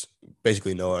 there's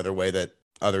basically no other way that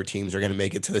other teams are going to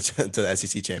make it to the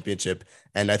SEC championship,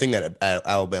 and I think that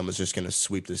Alabama's just going to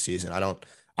sweep this season. I don't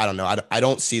know. I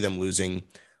don't see them losing.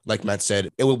 Like Matt said,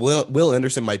 Will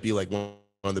Anderson might be like one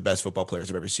of the best football players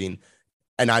I've ever seen,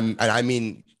 and I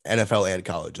mean NFL and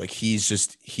college. Like he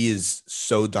is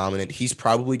so dominant. He's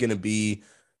probably going to be.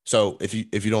 So if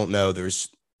you don't know, there's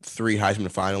 3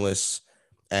 Heisman finalists,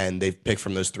 and they've picked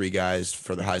from those 3 guys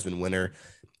for the Heisman winner.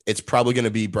 It's probably going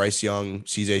to be Bryce Young,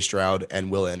 CJ Stroud, and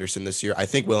Will Anderson this year. I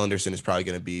think Will Anderson is probably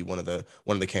going to be one of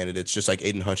the candidates, just like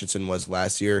Aiden Hutchinson was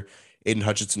last year. Aiden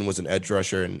Hutchinson was an edge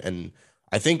rusher, and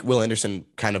I think Will Anderson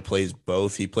kind of plays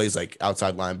both. He plays like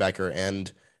outside linebacker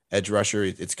and edge rusher.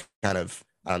 It's kind of,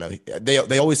 I don't know.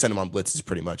 They always send him on blitzes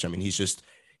pretty much. I mean,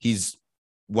 he's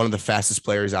one of the fastest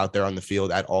players out there on the field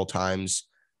at all times,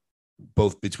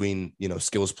 both between,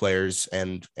 skills players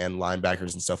and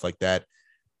linebackers and stuff like that.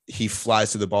 He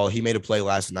flies to the ball. He made a play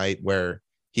last night where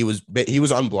he was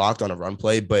unblocked on a run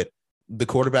play, but the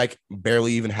quarterback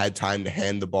barely even had time to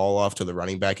hand the ball off to the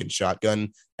running back in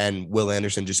shotgun, and Will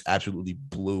Anderson just absolutely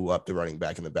blew up the running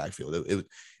back in the backfield.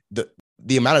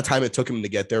 The amount of time it took him to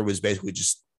get there was basically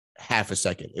just half a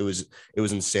second. It was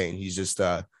insane. He's just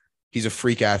he's a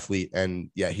freak athlete, and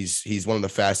yeah, he's one of the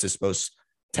fastest, most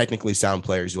technically sound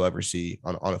players you'll ever see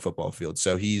on a football field.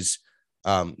 So he's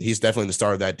definitely the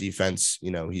star of that defense.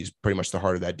 He's pretty much the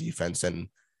heart of that defense, and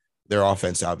their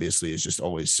offense obviously is just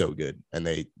always so good. And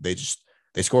they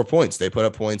score points, they put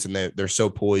up points, and they're so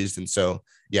poised. And so,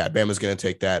 yeah, Bama's going to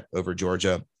take that over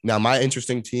Georgia. Now, my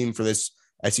interesting team for this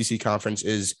SEC conference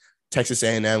is Texas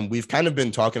A&M. We've kind of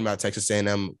been talking about Texas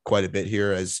A&M quite a bit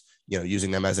here, as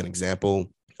using them as an example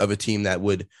of a team that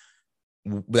would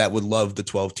love the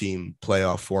 12-team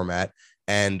playoff format.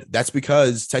 And that's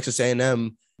because Texas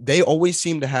A&M, they always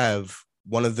seem to have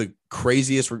one of the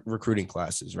craziest recruiting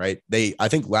classes, right? I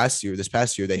think this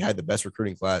past year, they had the best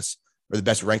recruiting class, or the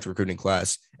best ranked recruiting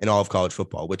class in all of college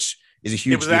football, which is a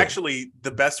huge deal. Actually the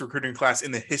best recruiting class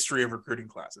in the history of recruiting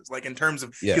classes, like in terms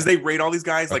of, because they rate all these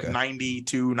guys like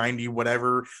 92, 90,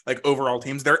 whatever, like overall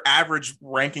teams. Their average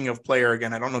ranking of player,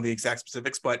 again, I don't know the exact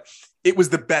specifics, but it was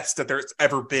the best that there's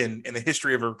ever been in the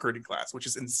history of a recruiting class, which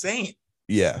is insane.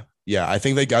 Yeah. I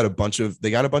think they got a bunch of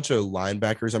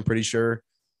linebackers, I'm pretty sure.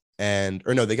 They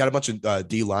got a bunch of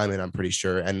D linemen, I'm pretty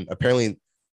sure. And apparently,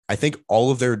 I think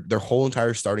all of their whole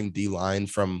entire starting D line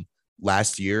from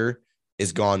last year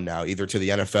is gone now, either to the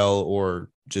NFL or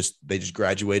they just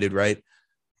graduated, right?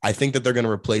 I think that they're going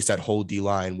to replace that whole D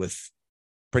line with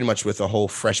a whole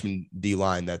freshman D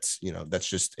line that's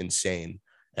just insane.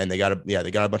 And they got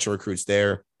a bunch of recruits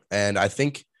there. And I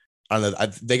think, I don't know,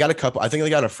 they got a couple. I think they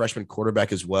got a freshman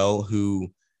quarterback as well,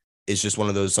 who is just one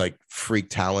of those like freak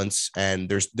talents. And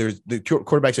there's the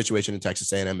quarterback situation in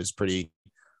Texas A&M is pretty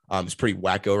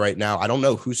wacko right now. I don't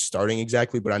know who's starting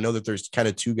exactly, but I know that there's kind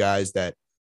of 2 guys that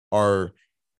are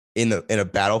in a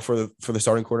battle for the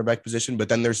starting quarterback position. But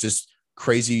then there's this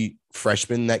crazy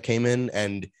freshman that came in,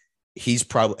 and he's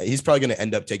probably going to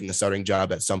end up taking the starting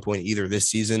job at some point, either this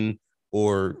season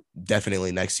or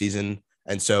definitely next season.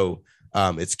 And so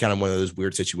it's kind of one of those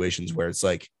weird situations where it's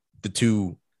like the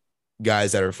 2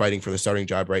 guys that are fighting for the starting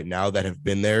job right now that have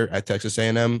been there at Texas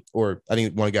A&M, or I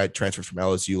think one guy transferred from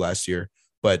LSU last year,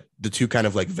 but the 2 kind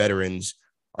of like veterans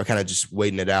are kind of just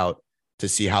waiting it out to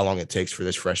see how long it takes for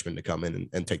this freshman to come in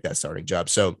and take that starting job.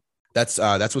 So that's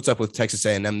what's up with Texas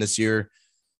A&M this year.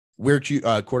 Weird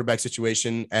quarterback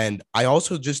situation. And I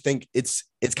also just think it's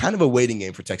kind of a waiting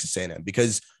game for Texas A&M,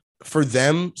 because for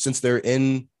them, since they're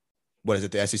in, what is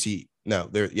it, the SEC? No,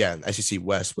 SEC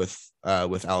West with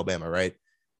Alabama, right?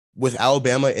 With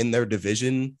Alabama in their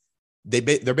division,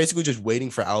 they're basically just waiting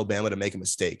for Alabama to make a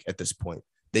mistake at this point.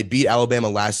 They beat Alabama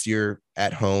last year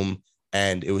at home,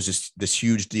 and it was just this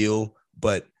huge deal.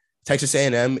 But Texas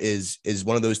A&M is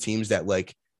one of those teams that,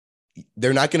 like,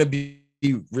 they're not going to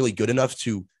be really good enough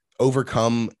to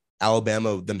overcome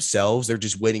Alabama themselves. They're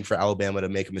just waiting for Alabama to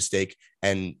make a mistake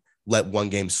and let one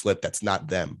game slip that's not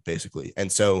them, basically.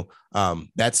 And so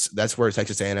that's where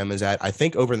Texas A&M is at. I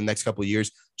think over the next couple of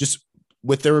years, just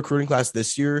with their recruiting class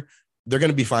this year, they're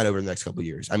going to be fine over the next couple of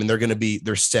years. I mean,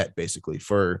 they're set basically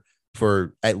for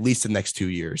at least the next 2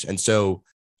 years. And so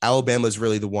Alabama is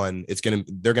really the one.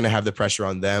 They're going to have the pressure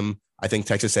on them. I think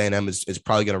Texas A&M is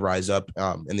probably going to rise up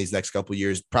in these next couple of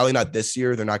years. Probably not this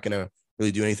year. They're not going to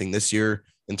really do anything this year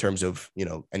in terms of,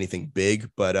 anything big,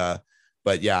 but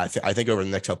yeah, I think over the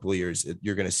next couple of years,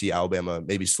 you're going to see Alabama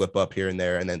maybe slip up here and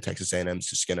there, and then Texas A&M is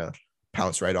just going to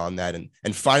pounce right on that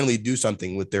and finally do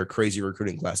something with their crazy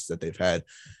recruiting classes that they've had.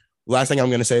 Last thing I'm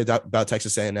going to say about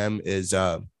Texas A&M is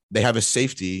they have a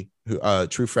safety,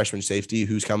 true freshman safety,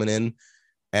 who's coming in,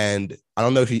 and I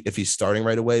don't know if he's starting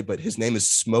right away, but his name is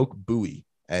Smoke Bowie,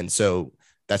 and so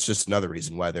that's just another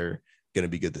reason why they're going to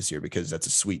be good this year, because that's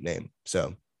a sweet name.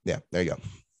 So yeah, there you go.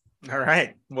 All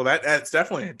right. Well, that's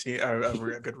definitely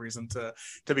a good reason to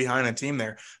be behind a team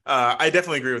there. I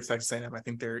definitely agree with Texas A&M. I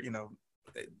think they're,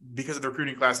 because of the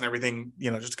recruiting class and everything,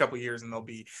 just a couple of years and they'll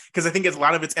be, because I think it's a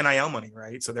lot of it's NIL money,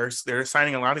 right? So they're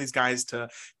signing a lot of these guys to,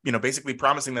 basically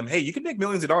promising them, hey, you can make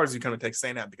millions of dollars if you come to Texas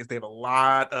A&M, because they have a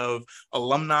lot of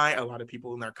alumni, a lot of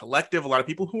people in their collective, a lot of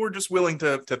people who are just willing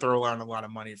to throw around a lot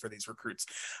of money for these recruits.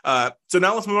 So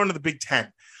now let's move on to the Big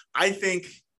Ten. I think,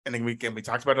 and then we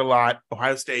talked about it a lot,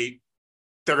 Ohio State,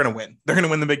 they're going to win. They're going to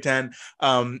win the Big Ten.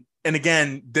 And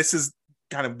again, this is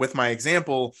kind of with my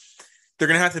example, they're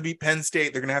going to have to beat Penn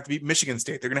State. They're going to have to beat Michigan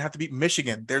State. They're going to have to beat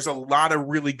Michigan. There's a lot of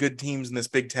really good teams in this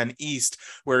Big Ten East,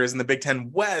 whereas in the Big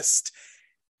Ten West,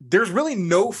 there's really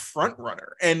no front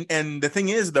runner. And the thing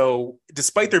is, though,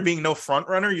 despite there being no front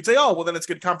runner, you'd say, oh, well, then it's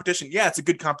good competition. Yeah, it's a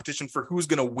good competition for who's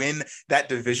going to win that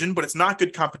division, but it's not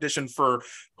good competition for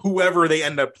whoever they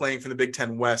end up playing for the Big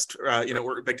Ten West,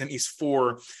 or Big Ten East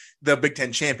for the Big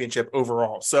Ten championship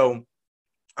overall. So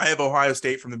I have Ohio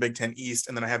State from the Big Ten East,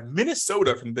 and then I have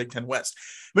Minnesota from the Big Ten West.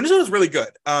 Minnesota's really good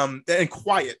and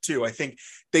quiet, too. I think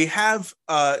they have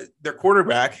their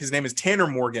quarterback. His name is Tanner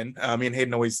Morgan. Me and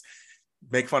Hayden always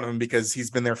make fun of him because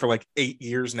he's been there for like 8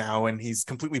 years now, and he's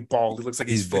completely bald. He looks like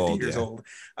he's 50 bald, years old.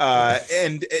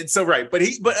 And so, right. But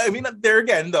I mean, there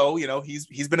again, though,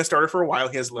 he's been a starter for a while.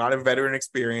 He has a lot of veteran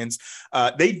experience.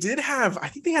 They did have, I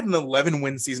think they had an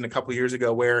 11-win season a couple of years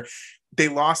ago where they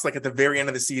lost like at the very end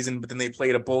of the season, but then they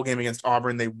played a bowl game against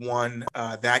Auburn. They won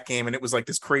that game, and it was like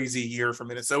this crazy year for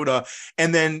Minnesota.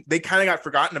 And then they kind of got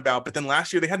forgotten about. But then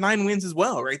last year they had 9 wins as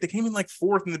well, right? They came in like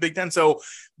 4th in the Big Ten. So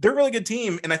they're a really good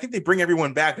team, and I think they bring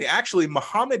everyone back. They actually,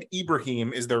 Muhammad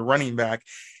Ibrahim is their running back.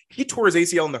 He tore his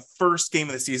ACL in the first game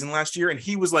of the season last year, and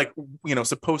he was like,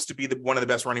 supposed to be one of the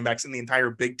best running backs in the entire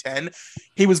Big Ten.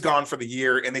 He was gone for the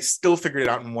year, and they still figured it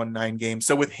out and won 9 games.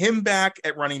 So with him back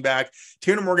at running back,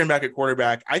 Tanner Morgan back at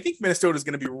quarterback, I think Minnesota is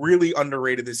going to be really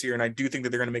underrated this year, and I do think that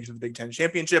they're going to make it to the Big Ten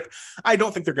championship. I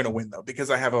don't think they're going to win, though, because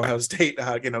I have Ohio State,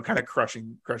 kind of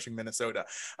crushing Minnesota.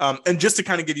 And just to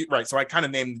kind of give you, right, so I kind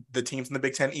of named the teams in the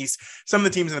Big Ten East. Some of the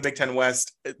teams in the Big Ten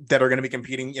West that are going to be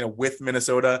competing, with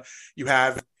Minnesota, you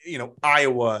have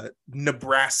Iowa,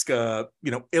 Nebraska,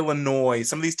 Illinois,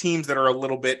 some of these teams that are a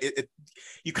little bit,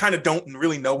 you kind of don't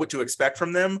really know what to expect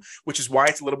from them, which is why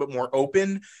it's a little bit more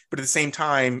open. But at the same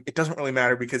time, it doesn't really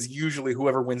matter because usually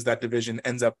whoever wins that division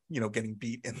ends up, getting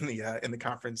beat in the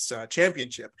conference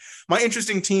championship. My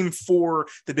interesting team for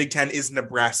the Big Ten is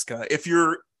Nebraska. If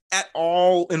you're at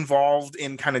all involved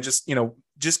in kind of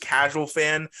just casual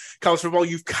fan college football,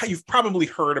 you've probably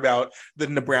heard about the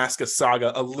Nebraska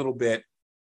saga a little bit.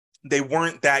 They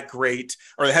weren't that great,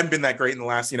 or they haven't been that great in the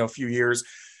last, few years.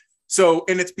 So,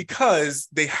 and it's because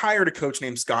they hired a coach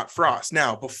named Scott Frost.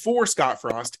 Now, before Scott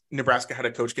Frost, Nebraska had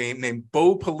a coach named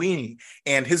Bo Pelini,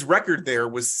 and his record there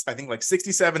was, I think, like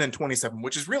 67-27,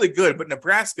 which is really good. But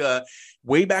Nebraska,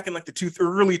 way back in like the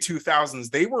early 2000s,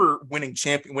 they were winning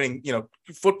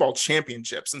football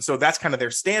championships, and so that's kind of their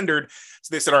standard.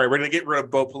 So they said, all right, we're going to get rid of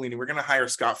Bo Pelini. We're going to hire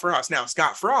Scott Frost. Now,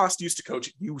 Scott Frost used to coach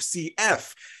at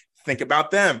UCF. think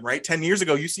about them, right? 10 years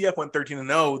ago, UCF went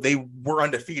 13-0. They were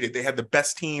undefeated. They had the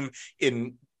best team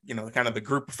in, kind of the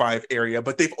group of 5 area,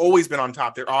 but they've always been on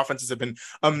top. Their offenses have been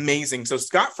amazing. So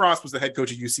Scott Frost was the head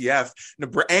coach of UCF,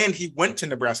 and he went to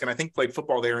Nebraska and I think played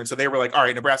football there. And so they were like, all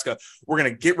right, Nebraska, we're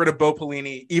going to get rid of Bo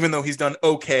Pelini, even though he's done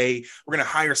okay. We're going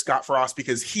to hire Scott Frost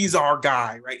because he's our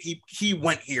guy, right? He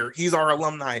went here. He's our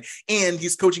alumni and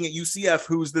he's coaching at UCF,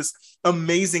 who's this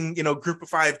amazing, group of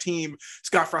 5 team.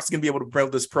 Scott Frost is going to be able to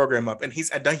build this program up. And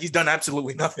he's done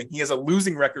absolutely nothing. He has a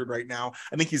losing record right now.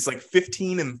 I think he's like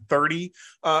 15-30,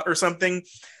 or something,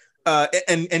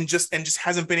 and just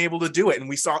hasn't been able to do it. And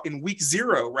we saw in week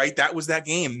 0, right? That was that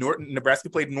game. Nebraska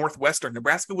played Northwestern.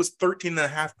 Nebraska was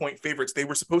 13.5-point favorites. They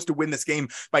were supposed to win this game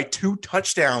by 2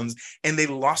 touchdowns, and they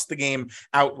lost the game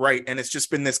outright. And it's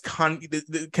just been this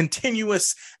the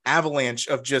continuous avalanche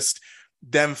of just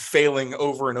them failing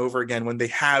over and over again when they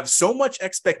have so much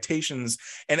expectations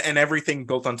and everything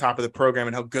built on top of the program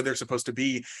and how good they're supposed to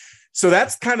be. So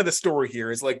that's kind of the story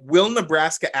here, is like, will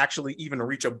Nebraska actually even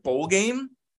reach a bowl game?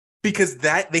 Because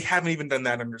that they haven't even done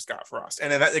that under Scott Frost.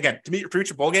 And that, again, to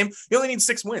reach a bowl game, you only need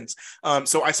 6 wins.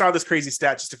 So I saw this crazy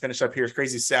stat just to finish up here.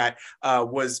 Crazy stat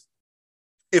was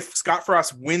if Scott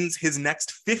Frost wins his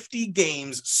next 50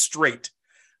 games straight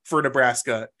for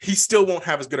Nebraska, he still won't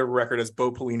have as good of a record as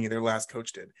Bo Pelini, their last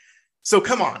coach, did. So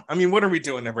come on. I mean, what are we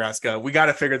doing, Nebraska? We got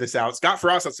to figure this out. Scott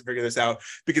Frost has to figure this out,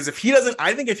 because if he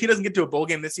doesn't get to a bowl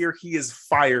game this year, he is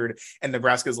fired. And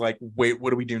Nebraska's like, wait, what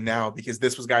do we do now? Because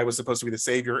this guy was supposed to be the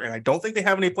savior. And I don't think they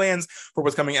have any plans for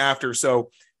what's coming after.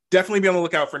 So definitely be on the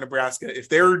lookout for Nebraska. If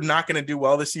they're not going to do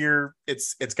well this year,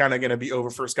 it's kind of going to be over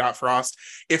for Scott Frost.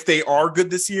 If they are good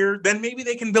this year, then maybe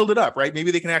they can build it up, right?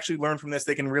 Maybe they can actually learn from this.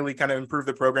 They can really kind of improve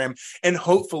the program and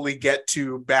hopefully get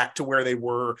back to where they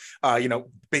were,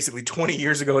 basically 20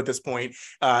 years ago at this point,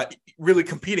 really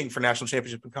competing for national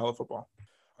championship in college football.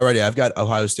 Alrighty, I've got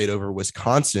Ohio State over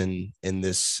Wisconsin in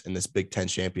this Big Ten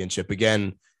championship.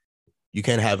 Again, you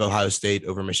can't have Ohio State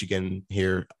over Michigan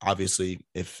here. Obviously,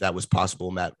 if that was possible,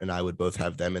 Matt and I would both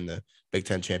have them in the Big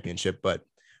Ten championship. But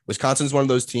Wisconsin's one of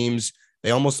those teams.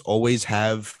 They almost always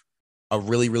have a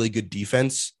really, really good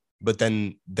defense, but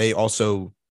then they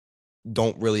also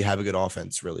don't really have a good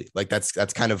offense, really. Like that's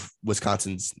kind of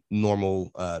Wisconsin's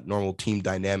normal team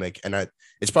dynamic. And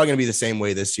it's probably going to be the same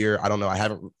way this year. I don't know. I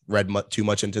haven't read too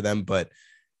much into them, but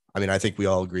I mean, I think we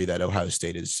all agree that Ohio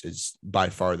State is by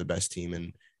far the best team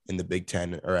in the Big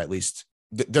Ten, or at least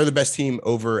they're the best team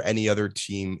over any other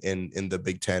team in the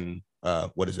Big Ten.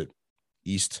 What is it?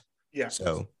 East. Yeah.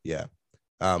 So, yeah.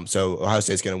 So Ohio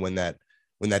State's going to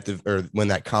win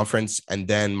that conference. And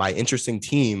then my interesting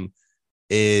team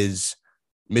is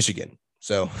Michigan.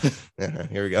 So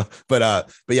here we go. But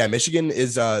yeah, Michigan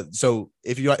is, so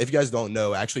if you guys don't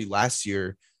know, actually last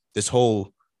year, this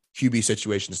whole QB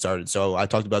situation started. So I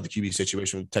talked about the QB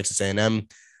situation with Texas A&M.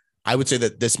 I would say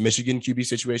that this Michigan QB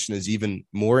situation is even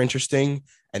more interesting,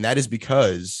 and that is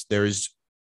because there's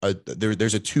a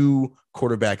 2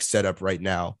 quarterback setup right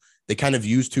now. They kind of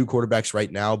use 2 quarterbacks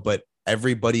right now, but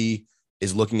everybody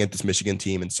is looking at this Michigan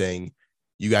team and saying,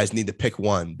 you guys need to pick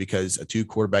one, because a 2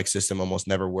 quarterback system almost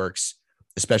never works,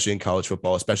 especially in college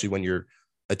football, especially when you're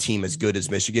a team as good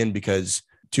as Michigan, because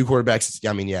 2 quarterbacks.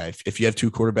 I mean, yeah, if you have 2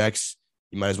 quarterbacks,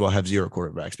 you might as well have 0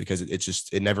 quarterbacks, because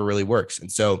it never really works.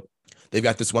 And so they've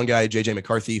got this one guy, JJ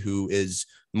McCarthy, who is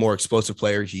the more explosive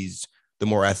player. He's the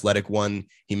more athletic one.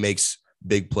 He makes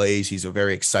big plays. He's a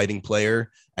very exciting player.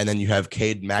 And then you have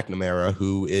Cade McNamara,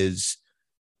 who is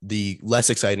the less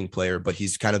exciting player, but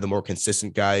he's kind of the more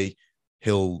consistent guy.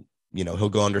 He'll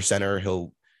go under center.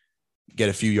 He'll get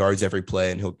a few yards every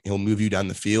play, and he'll move you down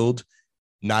the field.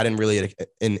 Not in really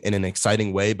in an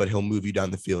exciting way, but he'll move you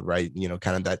down the field, right?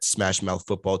 Kind of that smash mouth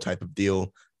football type of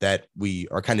deal that we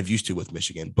are kind of used to with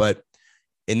Michigan. But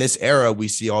in this era, we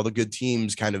see all the good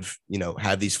teams kind of,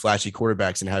 have these flashy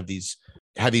quarterbacks and have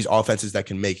these offenses that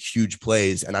can make huge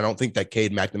plays. And I don't think that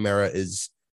Cade McNamara is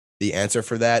the answer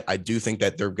for that. I do think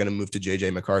that they're going to move to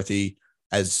JJ McCarthy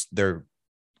as their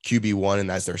QB1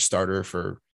 and as their starter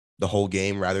for the whole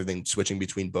game, rather than switching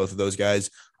between both of those guys.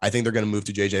 I think they're going to move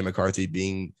to JJ McCarthy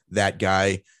being that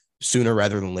guy sooner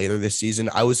rather than later this season.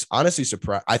 I was honestly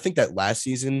surprised. I think that last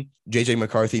season, JJ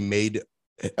McCarthy made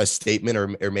a statement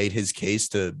or made his case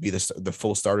to be the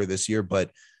full starter this year,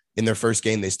 but in their first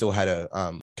game, they still had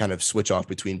a kind of switch off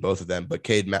between both of them. But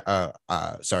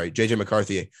JJ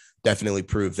McCarthy definitely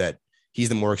proved that he's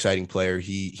the more exciting player.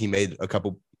 He made a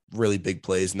couple really big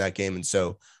plays in that game. And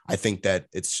so I think that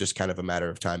it's just kind of a matter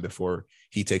of time before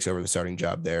he takes over the starting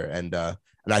job there. And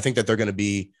I think that they're going to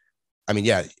be,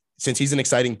 since he's an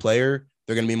exciting player,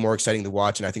 they're going to be more exciting to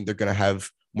watch. And I think they're going to have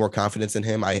more confidence in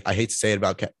him. I hate to say it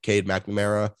about Cade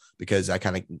McNamara because I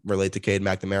kind of relate to Cade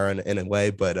McNamara in a way,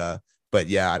 but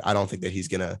yeah, I don't think that he's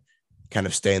going to kind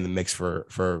of stay in the mix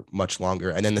for much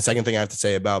longer. And then the second thing I have to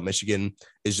say about Michigan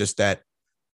is just that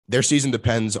their season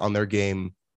depends on their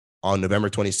game on November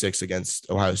 26th against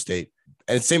Ohio State.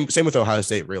 And it's same with Ohio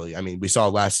State, really. I mean, we saw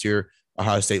last year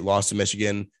Ohio State lost to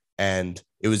Michigan, and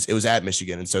it was at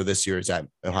Michigan. And so this year it's at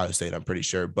Ohio State, I'm pretty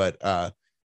sure. But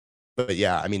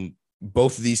yeah, I mean,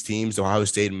 both of these teams, Ohio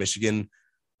State and Michigan,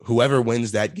 whoever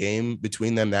wins that game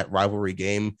between them, that rivalry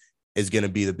game, is going to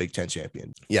be the Big Ten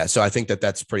champion. Yeah, so I think that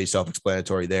that's pretty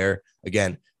self-explanatory there.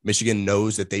 Again, Michigan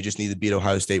knows that they just need to beat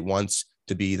Ohio State once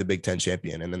to be the Big Ten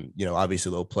champion. And then,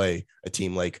 obviously they'll play a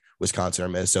team like Wisconsin or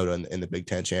Minnesota in the Big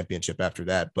Ten championship after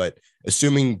that. But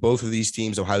assuming both of these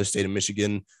teams, Ohio State and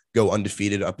Michigan, go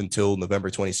undefeated up until November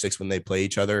 26th when they play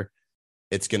each other,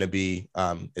 it's going to be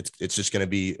it's just going to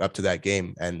be up to that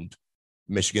game. And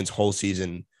Michigan's whole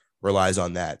season relies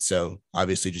on that. So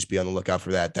obviously just be on the lookout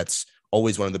for that. That's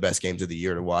always one of the best games of the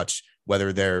year to watch,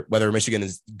 whether Michigan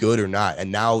is good or not. And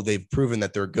now they've proven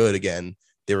that they're good again.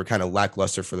 They were kind of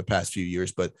lackluster for the past few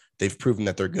years, but they've proven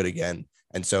that they're good again.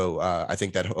 And so I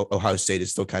think that Ohio State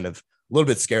is still kind of a little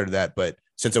bit scared of that. But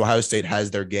since Ohio State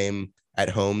has their game at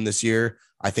home this year,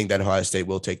 I think that Ohio State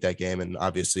will take that game and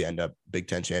obviously end up Big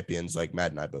Ten champions like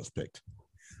Matt and I both picked.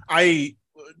 I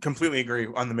completely agree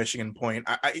on the Michigan point.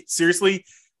 I seriously,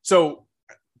 so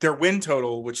their win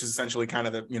total, which is essentially kind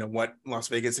of the, what Las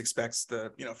Vegas expects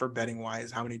for betting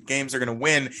wise, how many games they're going to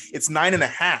win, it's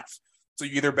 9.5. So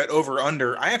you either bet over or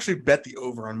under. I actually bet the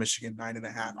over on Michigan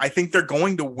 9.5. I think they're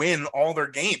going to win all their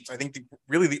games. I think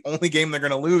really the only game they're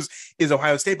going to lose is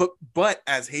Ohio State. But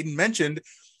as Hayden mentioned,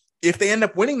 if they end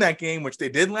up winning that game, which they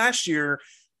did last year,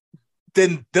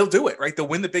 then they'll do it, right? They'll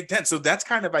win the Big Ten. So that's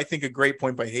kind of, I think, a great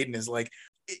point by Hayden is like,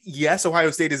 yes,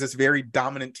 Ohio State is this very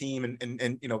dominant team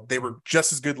and they were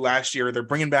just as good last year. They're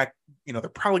bringing back, they're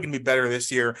probably going to be better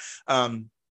this year.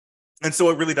 And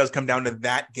so it really does come down to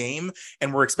that game.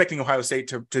 And we're expecting Ohio State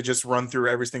to just run through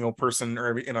every single person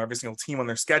or every single team on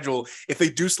their schedule. If they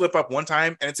do slip up one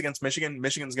time and it's against Michigan,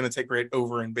 Michigan's going to take right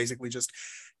over and basically just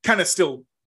kind of still,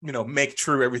 make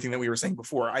true everything that we were saying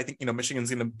before. I think,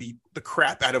 Michigan's going to beat the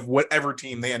crap out of whatever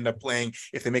team they end up playing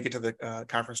if they make it to the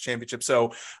conference championship.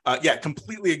 So yeah,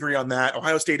 completely agree on that.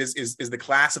 Ohio State is the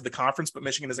class of the conference, but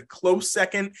Michigan is a close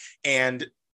second, and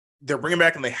they're bringing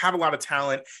back and they have a lot of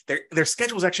talent. Their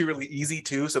schedule is actually really easy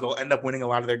too. So they'll end up winning a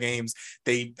lot of their games.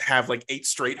 They have like 8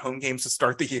 straight home games to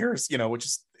start the years, which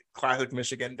is classic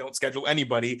Michigan. Don't schedule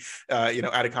anybody,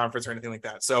 at a conference or anything like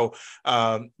that. So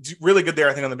really good there,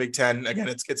 I think, on the Big Ten. Again,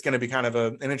 it's going to be kind of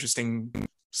an interesting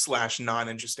 /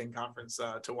 non-interesting conference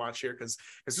to watch here because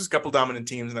it's just a couple dominant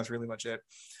teams and that's really much it.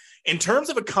 In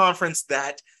terms of a conference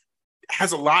that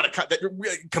has a lot of that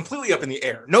really completely up in the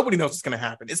air. Nobody knows what's going to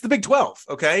happen. It's the Big 12.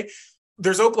 Okay.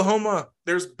 There's Oklahoma,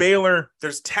 there's Baylor,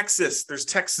 there's Texas, there's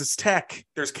Texas Tech,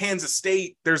 there's Kansas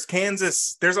State, there's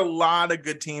Kansas. There's a lot of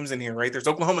good teams in here, right? There's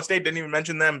Oklahoma State. Didn't even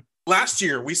mention them. Last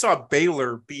year, we saw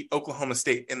Baylor beat Oklahoma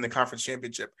State in the conference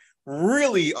championship.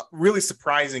 Really, really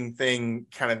surprising thing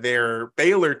kind of there.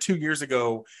 Baylor 2 years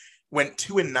ago went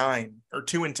 2-9 or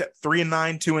 2-10,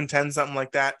 3-9, 2-10, something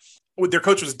like that. Their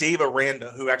coach was Dave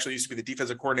Aranda, who actually used to be the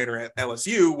defensive coordinator at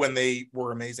LSU when they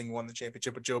were amazing, won the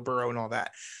championship with Joe Burrow and all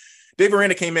that. Dave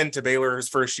Aranda came into Baylor his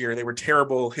first year. They were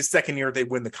terrible. His second year, they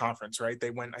win the conference, right? They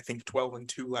went, I think,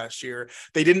 12-2 last year.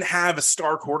 They didn't have a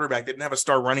star quarterback. They didn't have a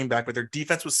star running back, but their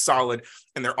defense was solid,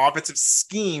 and their offensive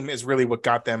scheme is really what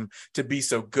got them to be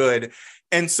so good.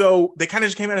 And so they kind of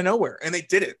just came out of nowhere and they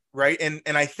did it, right? And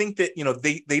I think that,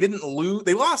 they didn't lose.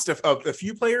 They lost a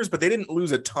few players, but they didn't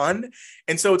lose a ton.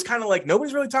 And so it's kind of like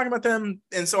nobody's really talking about them.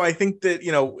 And so I think that,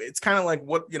 it's kind of like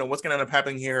what's going to end up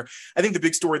happening here. I think the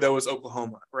big story, though, is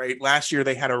Oklahoma, right? Last year,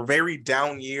 they had a very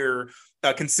down year,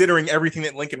 considering everything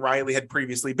that Lincoln Riley had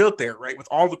previously built there, right? With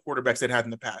all the quarterbacks they'd had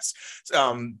in the past,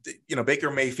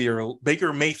 Baker Mayfield,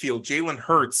 Jalen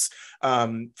Hurts,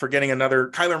 forgetting another,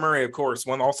 Kyler Murray, of course,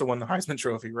 also won the Heisman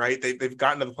Trophy, right? They've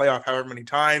gotten to the playoff however many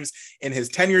times in his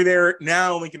tenure there.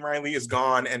 Now Lincoln Riley is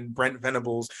gone, and Brent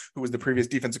Venables, who was the previous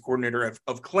defensive coordinator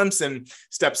of Clemson,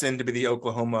 steps in to be the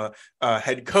Oklahoma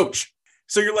head coach.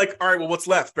 So you're like, all right, well, what's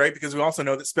left, right? Because we also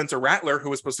know that Spencer Rattler, who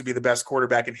was supposed to be the best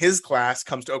quarterback in his class,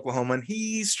 comes to Oklahoma, and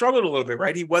he struggled a little bit,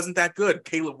 right? He wasn't that good.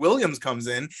 Caleb Williams comes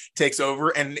in, takes over,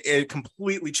 and it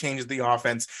completely changes the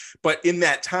offense. But in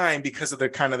that time, because of the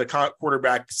kind of the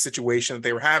quarterback situation that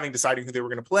they were having, deciding who they were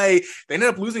going to play, they ended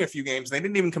up losing a few games. They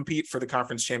didn't even compete for the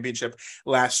conference championship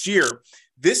last year.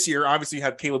 This year, obviously, you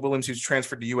have Caleb Williams, who's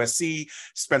transferred to USC.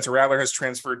 Spencer Rattler has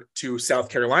transferred to South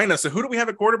Carolina. So who do we have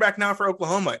at quarterback now for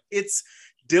Oklahoma? It's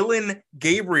Dillon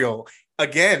Gabriel.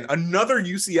 Again, another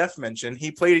UCF mention.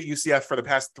 He played at UCF for the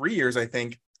past 3 years, I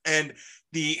think. And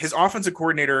his offensive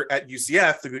coordinator at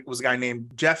UCF was a guy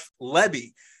named Jeff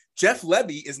Lebby. Jeff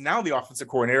Lebby is now the offensive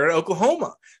coordinator at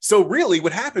Oklahoma. So really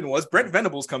what happened was Brent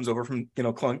Venables comes over from,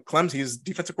 Clemson. He's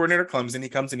defensive coordinator at Clemson. He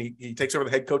comes and he takes over the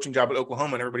head coaching job at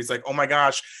Oklahoma. And everybody's like, oh my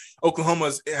gosh,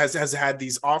 Oklahoma has had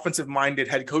these offensive minded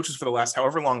head coaches for the last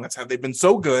however long that's how they've been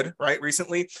so good, right?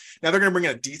 Recently. Now they're going to bring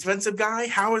in a defensive guy.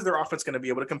 How is their offense going to be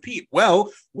able to compete?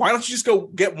 Well, why don't you just go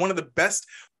get one of the best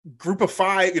group of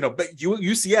five, but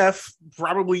UCF,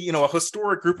 probably, a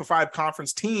historic group of five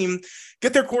conference team,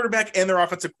 get their quarterback and their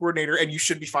offensive coordinator, and you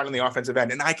should be fine on the offensive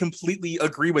end. And I completely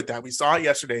agree with that. We saw it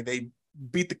yesterday. They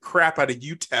beat the crap out of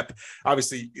UTEP.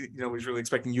 Obviously, we was really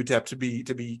expecting UTEP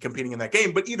to be competing in that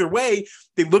game, but either way,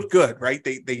 they looked good, right?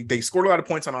 They scored a lot of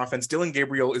points on offense. Dillon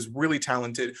Gabriel is really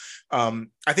talented. I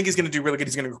think he's going to do really good.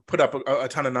 He's going to put up a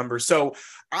ton of numbers. So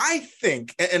I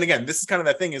think, and again, this is kind of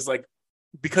that thing is like,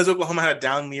 because Oklahoma had a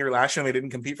down year last year and they didn't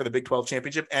compete for the Big 12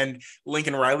 championship, and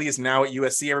Lincoln Riley is now at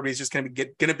USC, everybody's just going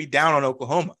to be down on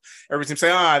Oklahoma. Everybody's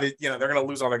going to say, they're going to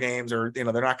lose all their games, or, they're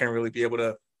not going to really be able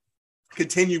to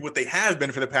continue what they have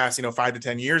been for the past, 5 to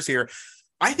 10 years here.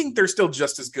 I think they're still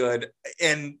just as good.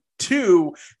 And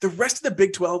two, the rest of the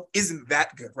Big 12 isn't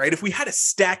that good, right? If we had a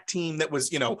stacked team that was,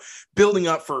 building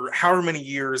up for however many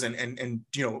years and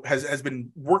has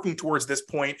been working towards this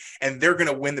point, and they're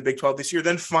going to win the Big 12 this year,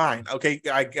 then fine. Okay,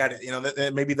 I get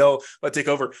it. Maybe they'll take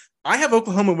over. I have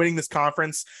Oklahoma winning this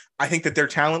conference. I think that their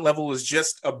talent level is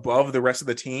just above the rest of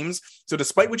the teams. So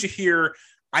despite what you hear,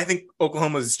 I think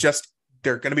Oklahoma is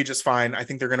they're going to be just fine. I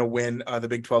think they're going to win the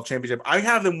Big 12 championship. I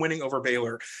have them winning over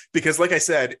Baylor because, like I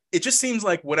said, it just seems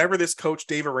like whatever this coach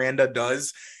Dave Aranda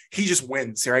does, he just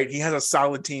wins, right? He has a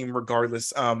solid team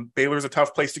regardless. Baylor's a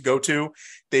tough place to go to.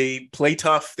 They play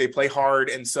tough, they play hard,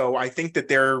 and so I think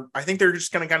they're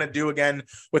just going to kind of do again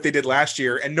what they did last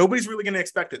year, and nobody's really going to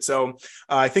expect it. So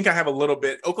I think I have a little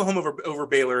bit Oklahoma over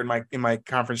Baylor in my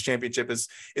conference championship is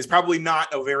probably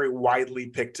not a very widely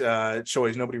picked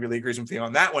choice. Nobody really agrees with me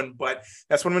on that one, but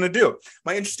that's what I'm going to do.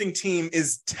 My interesting team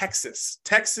is Texas.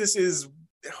 Texas is,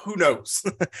 who knows?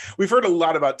 We've heard a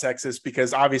lot about Texas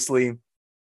because obviously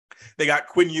they got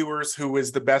Quinn Ewers, who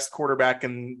was the best quarterback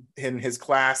in his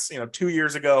class, 2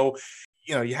 years ago.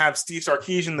 You have Steve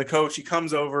Sarkisian, the coach. He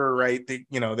comes over, right? They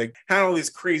had all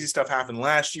this crazy stuff happen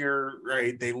last year,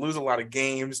 right? They lose a lot of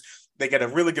games. They get a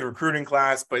really good recruiting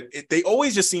class, but they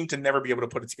always just seem to never be able to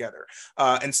put it together.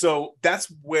 And so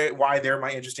that's why they're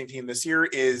my interesting team this year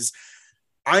is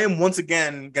I am once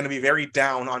again going to be very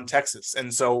down on Texas.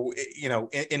 And so,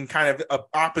 in kind of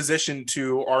opposition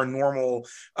to our normal,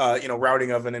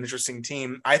 routing of an interesting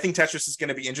team, I think Texas is going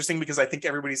to be interesting because I think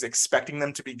everybody's expecting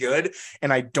them to be good.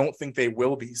 And I don't think they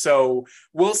will be. So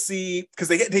we'll see, because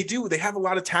they have a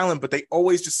lot of talent, but they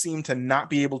always just seem to not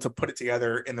be able to put it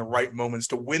together in the right moments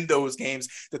to win those games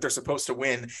that they're supposed to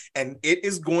win. And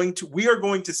we are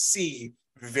going to see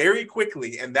very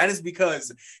quickly, and that is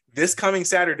because this coming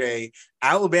Saturday,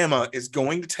 Alabama is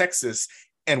going to Texas,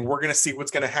 and we're going to see what's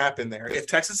going to happen there. If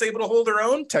Texas is able to hold their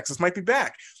own, Texas might be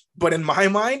back. But in my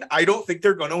mind, I don't think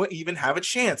they're going to even have a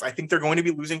chance. I think they're going to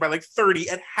be losing by like 30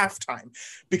 at halftime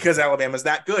because Alabama's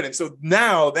that good. And so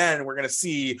then we're going to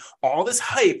see all this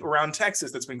hype around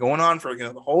Texas that's been going on for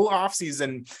the whole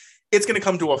offseason. It's going to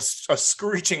come to a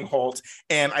screeching halt,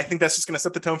 and I think that's just going to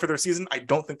set the tone for their season. I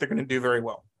don't think they're going to do very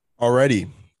well. Already,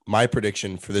 my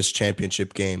prediction for this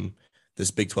championship game,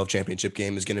 this Big 12 championship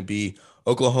game, is going to be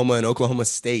Oklahoma and Oklahoma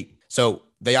State. So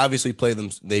they obviously play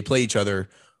each other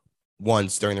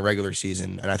once during the regular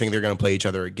season, and I think they're going to play each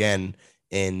other again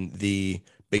in the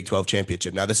Big 12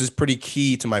 championship. Now, this is pretty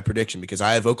key to my prediction because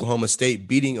I have Oklahoma State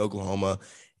beating Oklahoma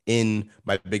in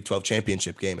my Big 12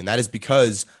 championship game, and that is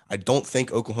because I don't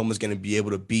think Oklahoma is going to be able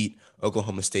to beat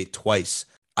Oklahoma State twice.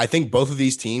 I think both of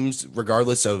these teams,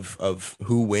 regardless of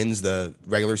who wins the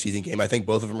regular season game, I think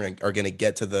both of them are going to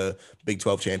get to the Big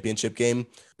 12 championship game.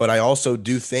 But I also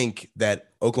do think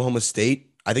that Oklahoma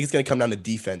State, I think it's going to come down to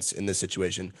defense in this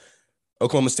situation.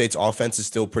 Oklahoma State's offense is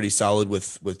still pretty solid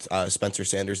with Spencer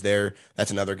Sanders there.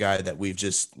 That's another guy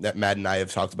that Matt and I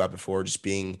have talked about before, just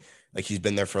being like he's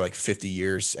been there for like 50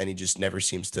 years and he just never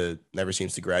seems to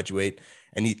graduate.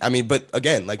 And but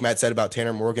again, like Matt said about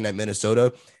Tanner Morgan at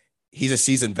Minnesota, he's a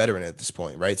seasoned veteran at this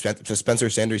point, right? Spencer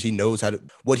Sanders, he knows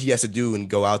what he has to do and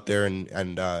go out there and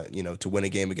to win a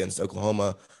game against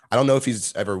Oklahoma. I don't know if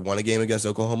he's ever won a game against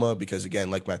Oklahoma because,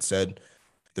 again, like Matt said,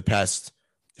 the past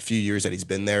few years that he's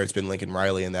been there, it's been Lincoln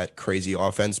Riley and that crazy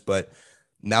offense. But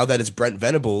now that it's Brent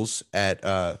Venables at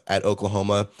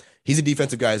Oklahoma, he's a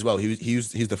defensive guy as well.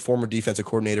 He's the former defensive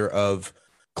coordinator of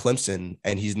Clemson,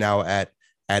 and he's now at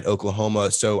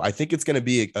Oklahoma. So I think it's going to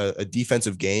be a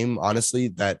defensive game, honestly,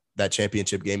 that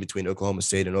championship game between Oklahoma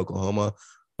State and Oklahoma.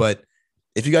 But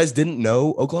if you guys didn't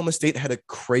know, Oklahoma State had a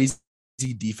crazy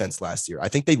defense last year. I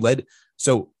think they led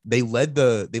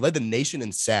the nation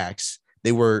in sacks.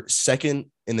 They were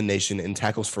second in the nation in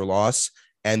tackles for loss,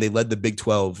 and they led the Big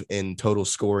 12 in total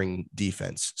scoring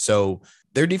defense. So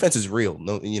their defense is real, and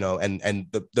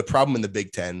the problem in the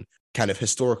Big 10 kind of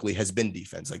historically has been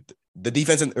defense. Like the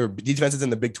defenses in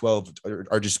the Big 12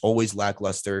 are just always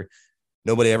lackluster.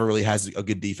 Nobody ever really has a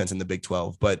good defense in the Big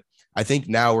 12. But I think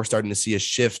now we're starting to see a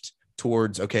shift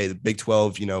towards, okay, the Big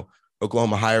 12,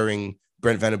 Oklahoma hiring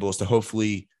Brent Venables to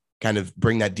hopefully kind of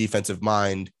bring that defensive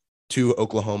mind to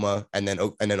Oklahoma, and then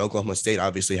Oklahoma State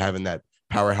obviously having that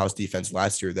powerhouse defense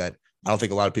last year that I don't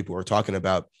think a lot of people were talking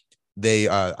about.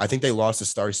 I think they lost a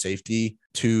star safety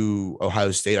to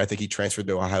Ohio State. I think he transferred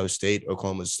to Ohio State.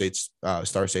 Oklahoma State's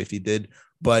star safety did,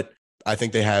 but I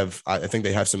think they have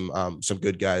some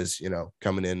good guys,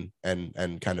 coming in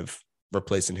and kind of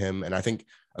replacing him. And I think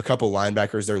a couple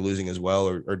linebackers they're losing as well,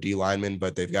 or D linemen,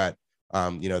 but they've got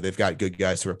good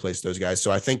guys to replace those guys. So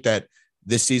I think that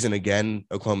this season, again,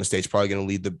 Oklahoma State's probably going to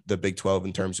lead the Big 12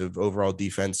 in terms of overall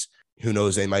defense. Who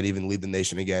knows? They might even lead the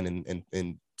nation again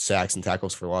in sacks and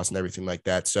tackles for loss and everything like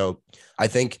that. So I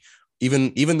think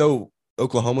even though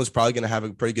Oklahoma's probably going to have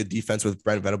a pretty good defense with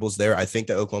Brent Venables there, I think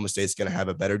that Oklahoma State's going to have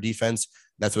a better defense.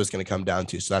 That's what it's going to come down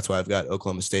to. So that's why I've got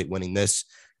Oklahoma State winning this.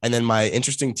 And then my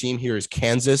interesting team here is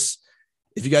Kansas.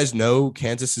 If you guys know,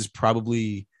 Kansas is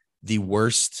probably the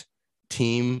worst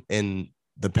team in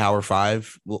the Power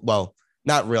Five. Well,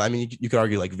 not really. I mean, you could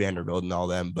argue like Vanderbilt and all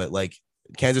them, but like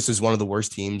Kansas is one of the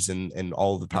worst teams in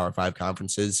all of the Power Five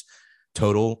conferences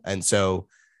total. And so,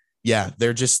 yeah,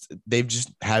 they've just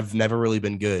have never really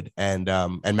been good. And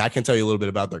Matt can tell you a little bit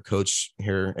about their coach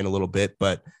here in a little bit,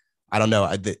 but I don't know.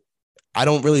 I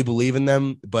don't really believe in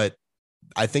them, but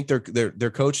I think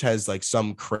their coach has like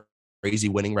some crazy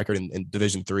winning record in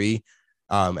Division III.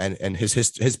 And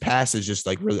his pass is just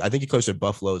like really, I think he coached at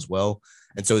Buffalo as well.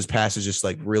 And so his pass is just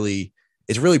like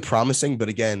it's really promising, but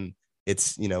again,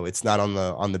 it's not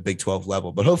on the Big 12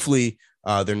 level, but hopefully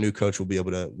their new coach will be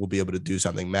able to do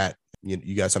something. Matt,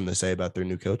 you got something to say about their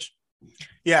new coach?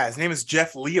 Yeah, his name is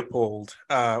Jeff Leopold,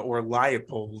 or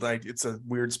Leopold. It's a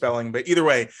weird spelling, but either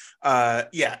way,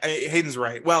 Hayden's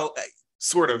right. Well,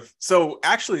 sort of. So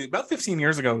actually, about 15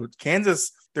 years ago,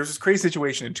 Kansas, there was this crazy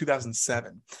situation in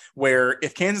 2007 where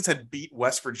if Kansas had beat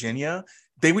West Virginia,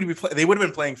 they would have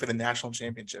been playing for the national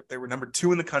championship. They were number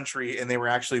 2 in the country, and they were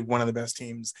actually one of the best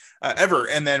teams ever.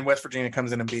 And then West Virginia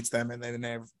comes in and beats them, and then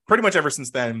they've pretty much ever since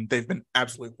then they've been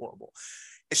absolutely horrible.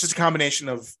 It's just a combination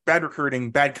of bad recruiting,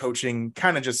 bad coaching,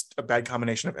 kind of just a bad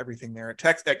combination of everything there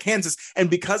at Kansas. And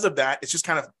because of that, it's just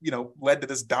kind of, led to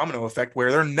this domino effect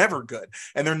where they're never good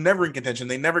and they're never in contention.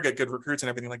 They never get good recruits and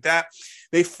everything like that.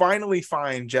 They finally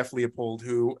find Jeff Leopold,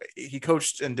 who he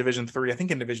coached in Division III, I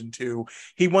think in Division II.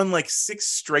 He won like 6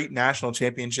 straight national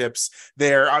championships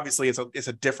there. Obviously, it's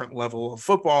a different level of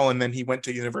football. And then he went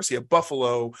to University of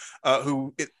Buffalo,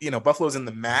 Buffalo's in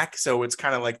the MAC. So it's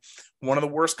kind of like one of the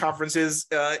worst conferences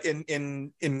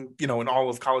in all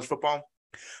of college football.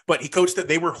 But he coached that.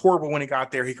 They were horrible when he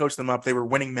got there. He coached them up. They were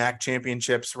winning MAC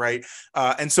championships, right?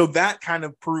 And so that kind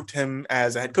of proved him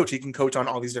as a head coach. He can coach on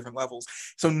all these different levels.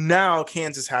 So now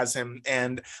Kansas has him.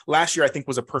 And last year, I think,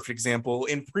 was a perfect example.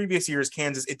 In previous years,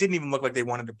 Kansas, it didn't even look like they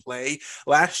wanted to play.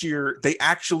 Last year, they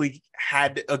actually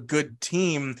had a good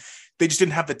team. They just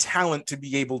didn't have the talent to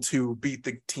be able to beat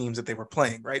the teams that they were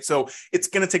playing, right? So it's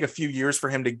going to take a few years for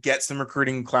him to get some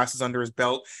recruiting classes under his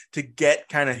belt, to get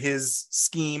kind of his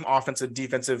scheme, offensive,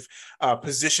 defensive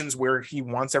positions where he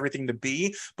wants everything to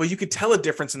be. But you could tell a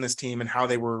difference in this team and how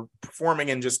they were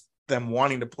performing and just them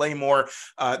wanting to play more.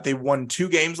 They won 2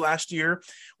 games last year.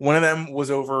 One of them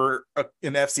was over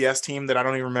an FCS team that I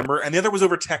don't even remember, and the other was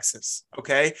over Texas.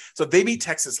 Okay, so they beat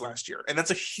Texas last year, and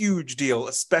that's a huge deal,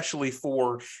 especially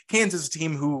for Kansas,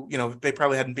 team who they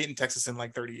probably hadn't beaten Texas in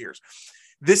like 30 years.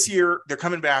 This year, they're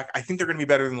coming back. I think they're going to be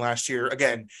better than last year.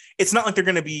 Again, it's not like they're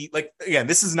going to be like, again,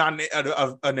 this is not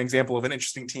an example of an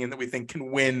interesting team that we think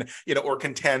can win, or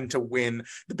contend to win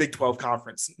the Big 12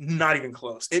 conference. Not even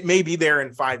close. It may be there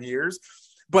in 5 years.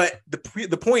 But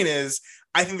the point is,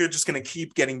 I think they're just going to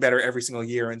keep getting better every single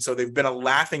year. And so they've been a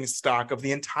laughing stock of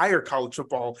the entire college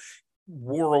football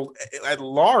world at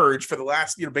large for the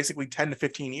last basically 10 to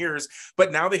 15 years.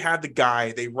 But now they have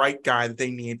the right guy that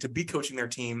they need to be coaching their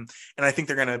team, and I think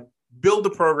they're going to build the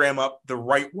program up the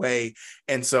right way.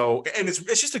 And so, and it's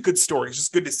just a good story. It's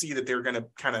just good to see that they're going to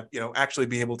kind of actually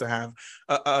be able to have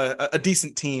a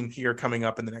decent team here coming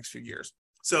up in the next few years.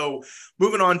 So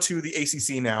moving on to the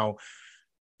ACC now.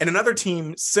 And another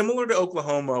team similar to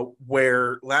Oklahoma,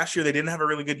 where last year they didn't have a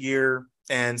really good year,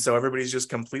 and so everybody's just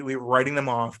completely writing them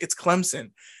off. It's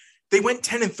Clemson. They went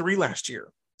 10-3 last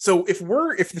year. So if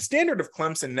the standard of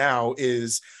Clemson now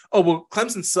is, oh, well,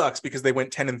 Clemson sucks because they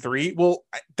went 10-3. Well,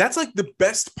 that's like the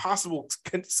best possible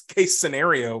case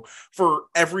scenario for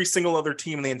every single other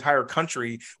team in the entire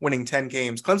country winning 10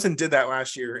 games. Clemson did that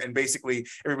last year, and basically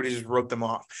everybody just wrote them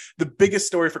off. The biggest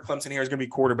story for Clemson here is going to be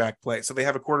quarterback play. So they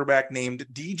have a quarterback named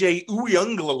DJ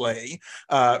Uiagalelei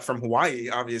from Hawaii,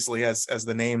 obviously, as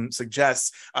the name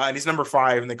suggests. And he's number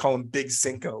 5, and they call him Big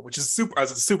Cinco, which is a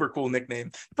super cool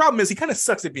nickname. The problem is he kind of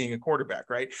sucks at being a quarterback,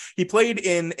 right? He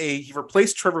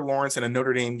replaced Trevor Lawrence in a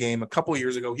Notre Dame game a couple of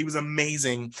years ago. He was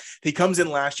amazing. He comes in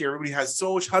last year. Everybody has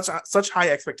such high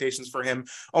expectations for him.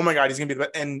 Oh my God, he's going to be the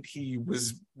best. And he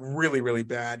was really, really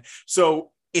bad.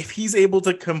 So if he's able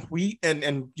to compete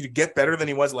and get better than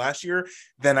he was last year,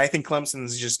 then I think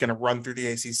Clemson's just going to run through the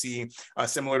ACC,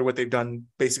 similar to what they've done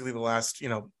basically the last,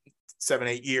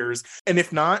 7-8 years. And if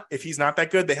he's not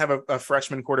that good, they have a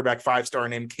freshman quarterback 5-star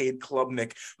named Cade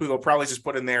Klubnik, who they'll probably just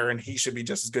put in there, and he should be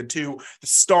just as good too. The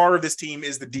star of this team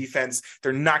is the defense.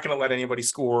 They're not going to let anybody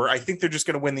score. I think they're just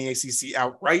going to win the ACC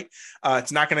outright.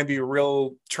 It's not going to be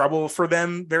real trouble for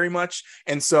them very much.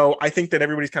 And so I think that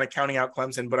everybody's kind of counting out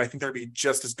Clemson, but I think they'll be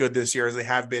just as good this year as they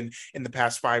have been in the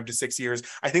past 5 to 6 years.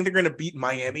 I think they're going to beat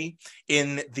Miami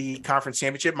in the conference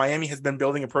championship. Miami has been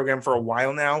building a program for a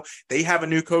while now. They have a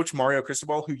new coach, Mario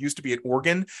Cristobal, who used to be at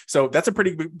Oregon. So that's a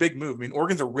pretty big move. I mean,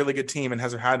 Oregon's a really good team and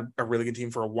has had a really good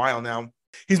team for a while now.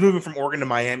 He's moving from Oregon to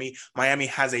Miami. Miami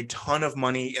has a ton of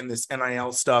money in this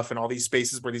NIL stuff and all these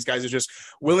spaces where these guys are just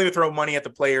willing to throw money at the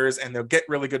players, and they'll get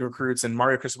really good recruits. And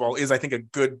Mario Cristobal is, I think, a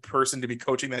good person to be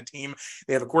coaching that team.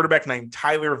 They have a quarterback named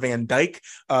Tyler Van Dyke,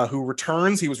 who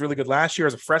returns. He was really good last year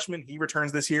as a freshman. He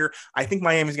returns this year. I think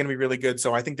Miami's going to be really good.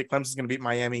 So I think that Clemson's going to beat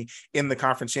Miami in the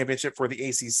conference championship for the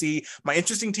ACC. My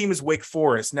interesting team is Wake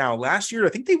Forest. Now, last year, I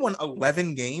think they won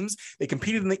 11 games. They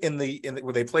competed in the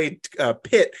where they played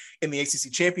Pitt in the ACC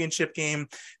championship game.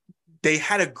 They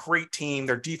had a great team.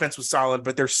 Their defense was solid,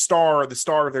 but the star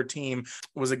of their team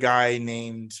was a guy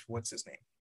named,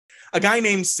 a guy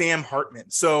named Sam Hartman.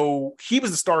 So he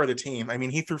was the star of the team. I mean,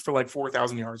 he threw for like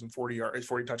 4,000 yards and 40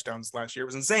 touchdowns last year. It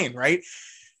was insane, right?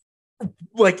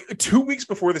 Like 2 weeks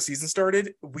before the season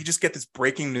started, we just get this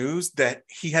breaking news that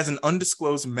he has an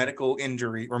undisclosed medical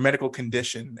injury or medical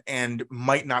condition and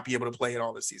might not be able to play at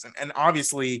all this season. And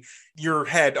obviously your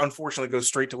head, unfortunately, goes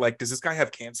straight to like, does this guy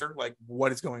have cancer? Like,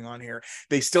 what is going on here?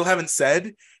 They still haven't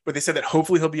said, but they said that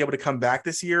hopefully he'll be able to come back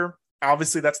this year.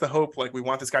 Obviously that's the hope. Like, we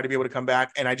want this guy to be able to come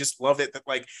back. And I just love it that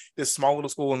like this small little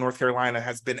school in North Carolina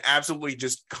has been absolutely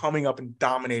just coming up and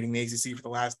dominating the ACC for the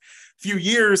last few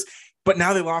years. But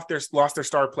now they lost their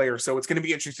star player. So it's going to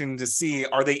be interesting to see,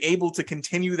 are they able to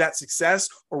continue that success,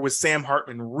 or was Sam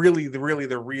Hartman really the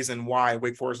reason why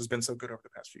Wake Forest has been so good over the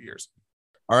past few years?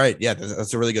 All right. Yeah,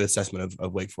 that's a really good assessment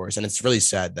of Wake Forest. And it's really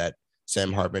sad that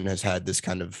Sam Hartman has had this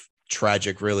kind of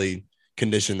tragic, really,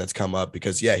 condition that's come up,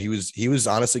 because, yeah, he was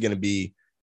honestly going to be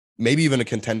maybe even a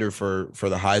contender for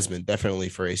the Heisman, definitely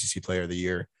for ACC Player of the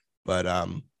Year. But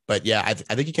yeah, I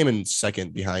think he came in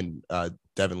second behind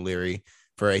Devin Leary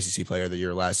for ACC Player of the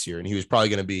Year last year, and he was definitely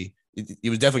going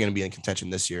to be in contention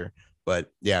this year.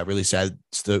 But yeah, really sad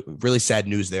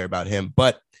news there about him.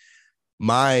 But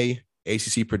my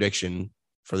ACC prediction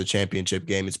for the championship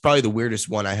game, it's probably the weirdest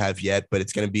one I have yet, but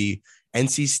it's going to be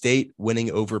NC State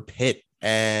winning over Pitt.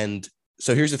 And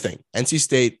so here's the thing. NC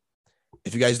State,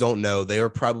 if you guys don't know, they are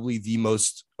probably the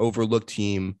most overlooked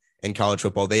team in college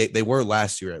football. They were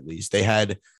last year, at least. They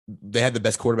had the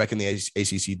best quarterback in the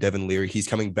ACC, Devin Leary. He's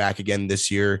coming back again this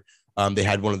year. They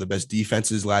had one of the best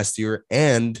defenses last year.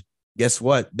 And guess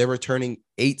what? They're returning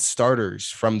 8 starters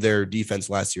from their defense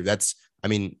last year.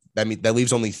 That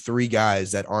leaves only 3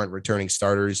 guys that aren't returning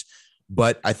starters.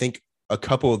 But I think a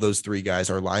couple of those 3 guys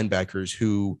are linebackers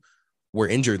who were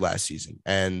injured last season,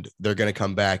 and they're going to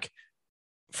come back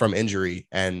from injury.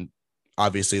 And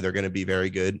obviously they're going to be very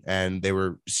good. And they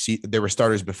were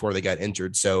starters before they got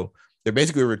injured. So they're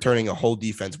basically returning a whole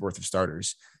defense worth of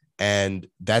starters. And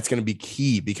that's going to be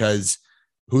key, because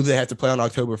who do they have to play on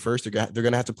October 1st? They're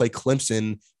going to have to play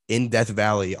Clemson in Death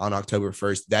Valley on October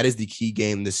 1st. That is the key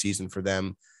game this season for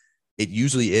them. It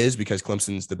usually is, because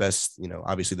Clemson's the best,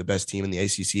 obviously the best team in the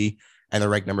ACC, and they're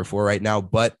ranked number 4 right now.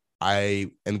 But I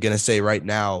am going to say right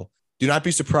now, do not be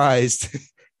surprised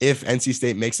if NC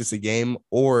State makes this a game,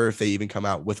 or if they even come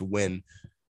out with a win,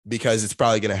 because it's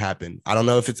probably going to happen. I don't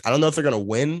know if they're going to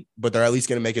win, but they're at least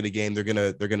going to make it a game. They're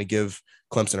going to give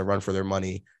Clemson a run for their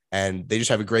money. and they just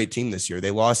have a great team this year.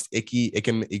 They lost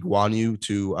Ikem Iguanu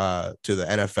to the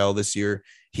NFL this year.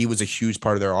 He was a huge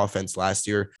part of their offense last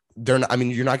year. You're not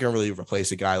going to really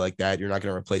replace a guy like that. You're not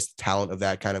going to replace the talent of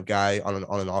that kind of guy on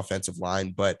an offensive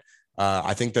line, but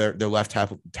I think their left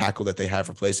tackle that they have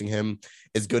replacing him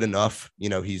is good enough.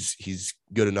 He's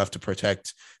good enough to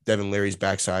protect Devin Leary's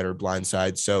backside or blind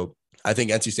side. So I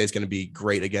think NC State's going to be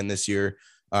great again this year.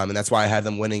 And that's why I have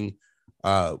them winning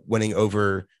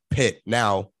over Pitt.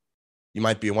 Now, you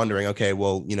might be wondering, okay,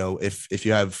 well, if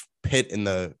you have Pitt in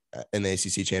the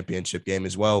ACC championship game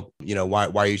as well, why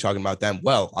are you talking about them?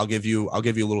 Well, I'll give you a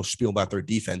little spiel about their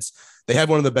defense. They have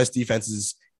one of the best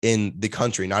defenses in the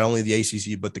country, not only the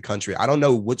ACC, but the country. I don't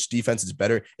know which defense is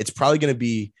better. It's probably going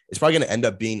to end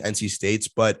up being NC State's,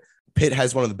 but Pitt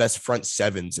has one of the best front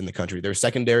sevens in the country. Their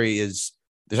secondary is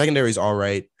all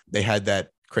right. They had that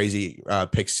crazy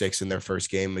pick six in their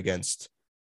first game against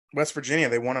West Virginia.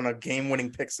 They won on a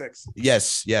game-winning pick six.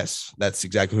 Yes, that's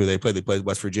exactly who they played. They played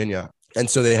West Virginia, and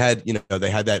so they had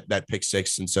that pick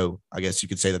six, and so I guess you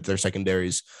could say that their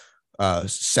secondaries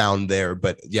sound there.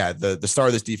 But yeah, the star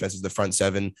of this defense is the front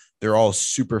seven. They're all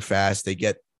super fast. They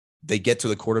get to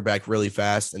the quarterback really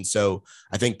fast, and so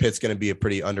I think Pitt's going to be a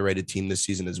pretty underrated team this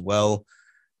season as well.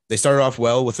 They started off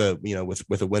well with a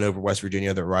win over West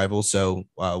Virginia, their rival. So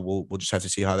we'll just have to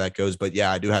see how that goes. But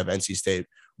yeah, I do have NC State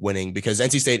winning because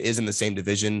NC State is in the same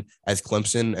division as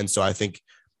Clemson, and so I think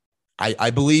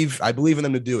I believe in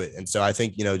them to do it. And so I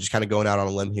think just kind of going out on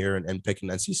a limb here and picking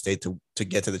NC State to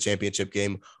get to the championship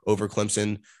game over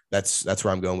Clemson. That's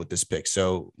where I'm going with this pick.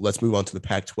 So let's move on to the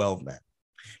Pac-12, Matt.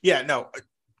 Yeah, no, I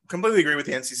completely agree with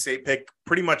the NC State pick.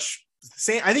 Pretty much the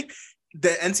same. I think the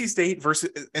NC State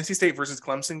versus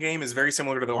Clemson game is very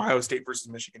similar to the Ohio State versus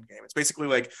Michigan game. It's basically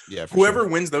like whoever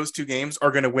wins those two games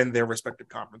are going to win their respective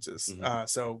conferences. Mm-hmm.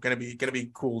 So going to be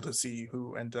cool to see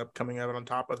who end up coming out on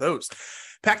top of those.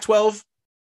 Pac-12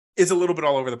 is a little bit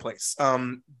all over the place.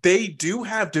 They do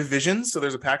have divisions. So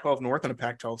there's a Pac-12 North and a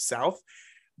Pac-12 South,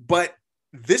 but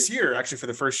this year, actually for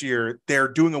the first year, they're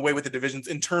doing away with the divisions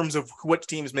in terms of what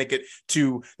teams make it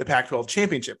to the Pac-12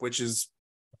 championship, which is,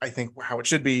 I think, how it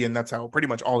should be. And that's how pretty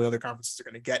much all the other conferences are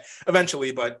going to get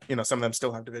eventually. But, some of them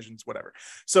still have divisions, whatever.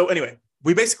 So anyway,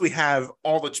 we basically have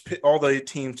all the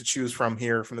teams to choose from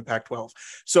here from the Pac-12.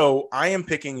 So I am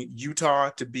picking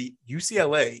Utah to beat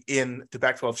UCLA in the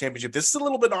Pac-12 championship. This is a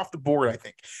little bit off the board, I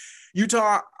think.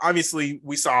 Utah, obviously,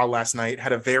 we saw last night,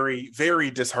 had a very,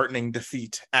 very disheartening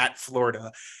defeat at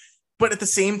Florida. But at the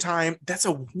same time, that's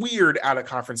a weird out of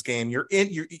conference game.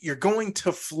 You're going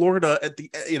to Florida at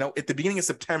the beginning of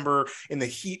September in the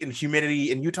heat and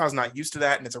humidity, and Utah's not used to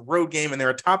that. And it's a road game, and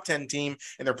they're a top 10 team,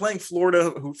 and they're playing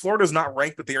Florida, who Florida's not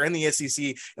ranked, but they are in the SEC,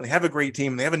 and they have a great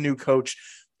team. And they have a new coach.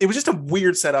 It was just a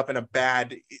weird setup and a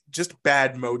bad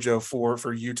mojo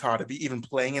for Utah to be even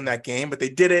playing in that game. But they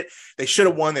did it. They should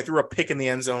have won. They threw a pick in the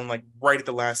end zone like right at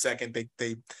the last second.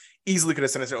 They easily could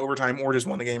have sent it to overtime or just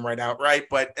won the game right outright.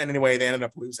 But anyway, they ended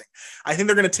up losing. I think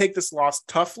they're going to take this loss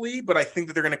toughly, but I think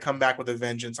that they're going to come back with a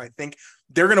vengeance. I think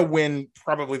they're going to win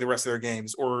probably the rest of their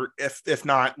games, or if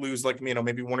not lose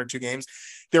maybe one or two games.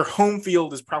 Their home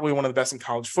field is probably one of the best in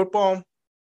college football.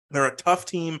 They're a tough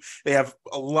team. They have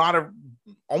a lot of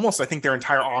almost, I think, their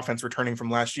entire offense returning from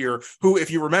last year, who,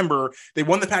 if you remember, they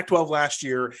won the Pac-12 last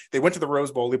year. They went to the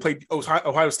Rose Bowl. They played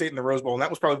Ohio State in the Rose Bowl, and that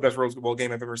was probably the best Rose Bowl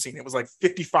game I've ever seen. It was like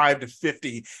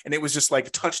 55-50, and it was just like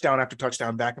touchdown after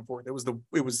touchdown back and forth.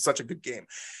 It was such a good game.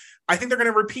 I think they're going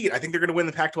to repeat. I think they're going to win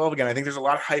the Pac-12 again. I think there's a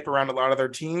lot of hype around a lot of their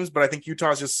teams, but I think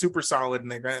Utah is just super solid,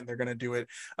 and they're going to do it,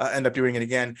 end up doing it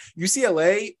again.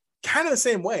 UCLA, kind of the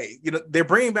same way. They're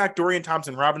bringing back Dorian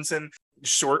Thompson-Robinson.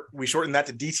 We shortened that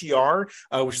to DTR,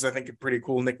 which is, I think, a pretty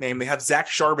cool nickname. They have Zach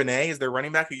Charbonnet as their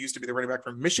running back, who used to be the running back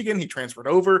from Michigan. He transferred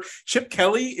over. Chip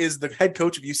Kelly is the head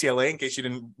coach of UCLA, in case you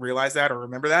didn't realize that or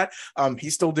remember that.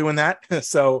 He's still doing that.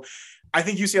 So I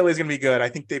think UCLA is going to be good. I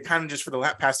think they've kind of just, for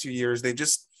the past 2 years, they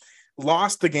just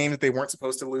lost the game that they weren't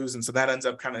supposed to lose, and so that ends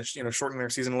up kind of shortening their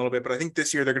season a little bit. But I think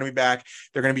this year they're going to be back.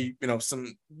 They're going to be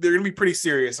they're going to be pretty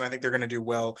serious, and I think they're going to do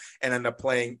well and end up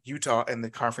playing Utah in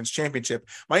the conference championship.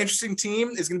 My interesting team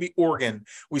is going to be Oregon.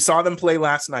 We saw them play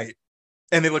last night,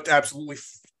 and they looked absolutely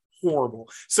horrible.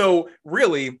 So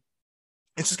really,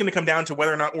 it's just going to come down to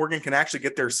whether or not Oregon can actually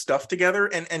get their stuff together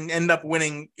and end up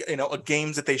winning,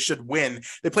 games that they should win.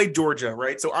 They played Georgia,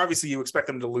 right? So obviously you expect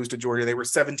them to lose to Georgia. They were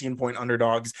 17-point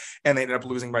underdogs, and they ended up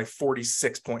losing by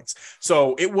 46 points.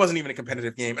 So it wasn't even a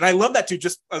competitive game. And I love that too,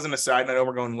 just as an aside, and I know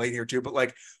we're going late here too, but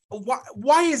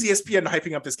why is ESPN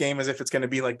hyping up this game as if it's going to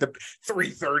be like the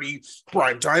 3:30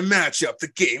 primetime matchup, the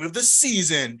game of the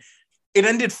season? It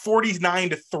ended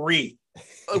 49-3.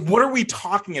 what are we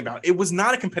talking about? It was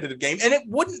not a competitive game, and it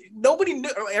wouldn't. Nobody knew.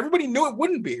 Everybody knew it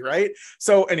wouldn't be, right?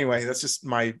 So anyway, that's just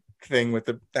my thing with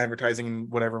the advertising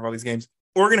and whatever of all these games.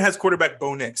 Oregon has quarterback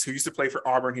Bo Nix, who used to play for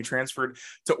Auburn. He transferred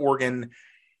to Oregon.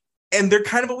 And they're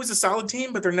kind of always a solid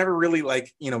team, but they're never really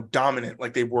like, dominant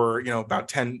like they were, about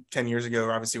 10 years ago,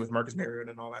 obviously with Marcus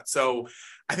Mariota and all that. So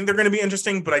I think they're going to be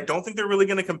interesting, but I don't think they're really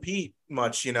going to compete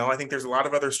much. I think there's a lot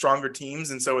of other stronger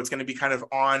teams. And so it's going to be kind of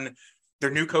on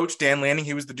their new coach, Dan Lanning.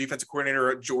 He was the defensive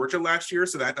coordinator at Georgia last year.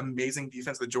 So that amazing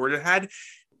defense that Georgia had,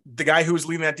 the guy who was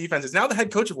leading that defense is now the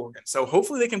head coach of Oregon. So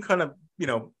hopefully they can kind of,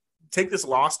 take this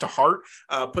loss to heart,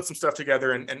 put some stuff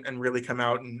together and really come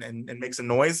out and make some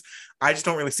noise. I just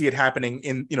don't really see it happening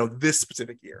in, this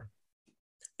specific year.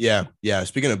 Yeah. Yeah.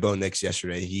 Speaking of Bo Nix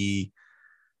yesterday,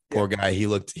 poor guy, he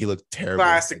looked terrible.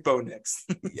 Classic Bo Nix.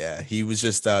 Yeah. He was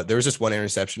just, there was just one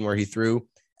interception where he threw,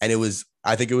 and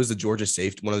I think it was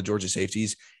one of the Georgia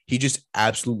safeties. He just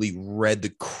absolutely read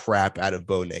the crap out of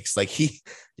Bo Nix. Like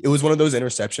it was one of those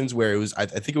interceptions where I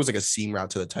think it was like a seam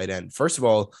route to the tight end. First of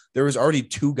all, there was already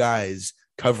two guys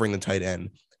covering the tight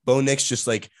end. Bo Nix just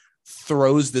like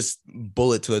throws this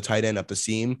bullet to the tight end up the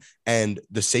seam, and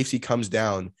the safety comes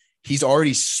down. He's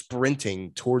already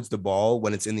sprinting towards the ball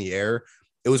when it's in the air.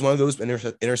 It was one of those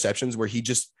interceptions where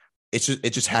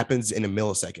it just happens in a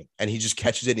millisecond, and he just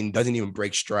catches it and doesn't even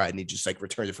break stride, and he just like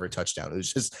returns it for a touchdown. It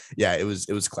was just, yeah, it was.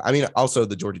 I mean, also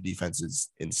the Georgia defense is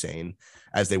insane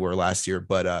as they were last year,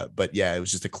 but yeah, it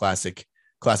was just a classic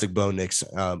Bo Nix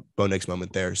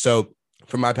moment there. So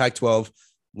for my Pac-12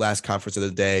 last conference of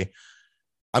the day,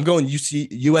 I'm going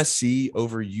USC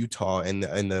over Utah in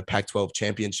the Pac-12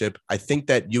 championship. I think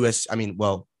that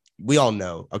we all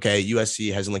know, okay,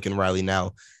 USC has Lincoln Riley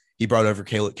now. He brought over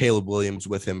Caleb Williams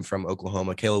with him from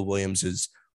Oklahoma. Caleb Williams is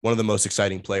one of the most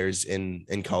exciting players in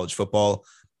college football.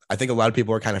 I think a lot of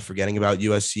people are kind of forgetting about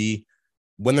USC.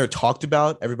 When they're talked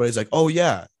about, everybody's like, oh,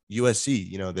 yeah,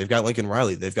 USC. They've got Lincoln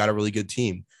Riley. They've got a really good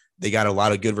team. They got a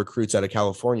lot of good recruits out of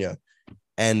California,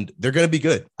 and they're going to be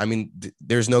good. I mean,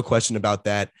 there's no question about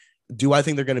that. Do I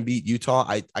think they're going to beat Utah?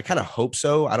 I kind of hope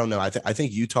so. I don't know. I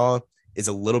think Utah is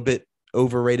a little bit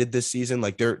overrated this season.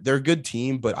 Like they're a good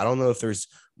team, but I don't know if there's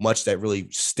much that really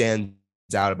stands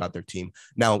out about their team.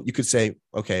 Now you could say,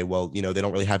 okay, well, they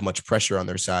don't really have much pressure on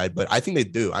their side, but I think they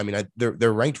do. I mean,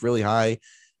 they're ranked really high.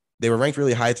 They were ranked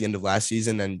really high at the end of last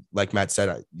season. And like Matt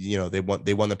said, they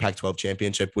won the Pac-12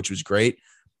 championship, which was great.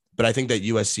 But I think that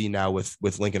USC now with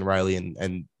Lincoln Riley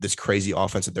and this crazy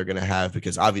offense that they're going to have,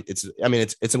 because obviously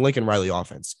it's a Lincoln Riley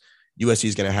offense. USC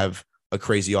is going to have a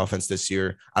crazy offense this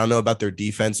year. I don't know about their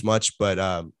defense much, but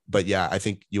yeah, I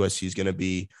think USC is going to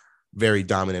be very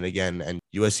dominant again, and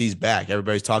USC's back.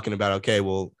 Everybody's talking about, okay,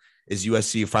 well, is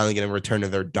USC finally going to return to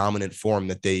their dominant form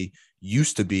that they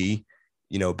used to be,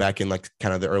 back in like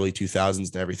kind of the early 2000s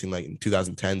and everything, like in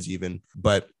 2010s even.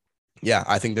 But yeah,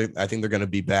 I think they're going to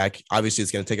be back. Obviously,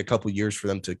 it's going to take a couple years for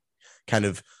them to kind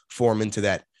of form into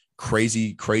that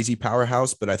crazy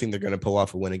powerhouse, but I think they're going to pull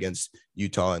off a win against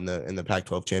Utah in the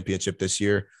Pac-12 championship this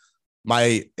year.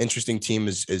 My interesting team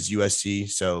is USC,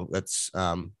 so that's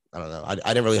I don't know. I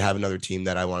didn't really have another team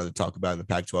that I wanted to talk about in the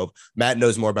Pac-12. Matt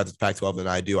knows more about the Pac-12 than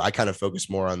I do. I kind of focus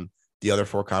more on the other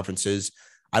four conferences.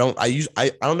 I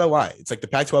don't know why. It's like the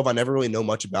Pac-12 I never really know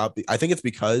much about. I think it's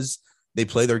because they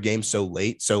play their games so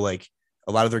late. So like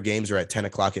a lot of their games are at 10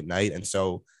 o'clock at night. And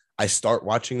so I start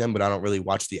watching them, but I don't really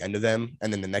watch the end of them.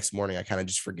 And then the next morning I kind of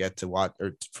just forget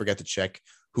to check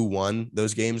who won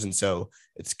those games. And so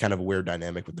it's kind of a weird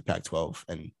dynamic with the Pac-12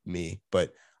 and me,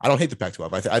 but I don't hate the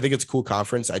Pac-12. I think it's a cool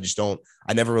conference. I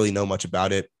never really know much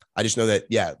about it. I just know that,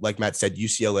 yeah, like Matt said,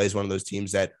 UCLA is one of those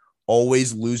teams that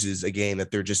always loses a game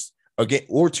that they're just a game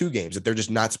or two games that they're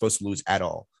just not supposed to lose at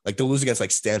all. Like they'll lose against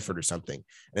like Stanford or something.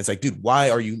 And it's like, dude, why?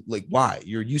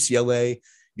 You're UCLA,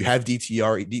 you have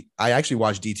DTR. I actually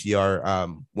watched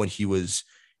DTR when he was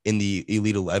in the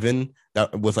Elite 11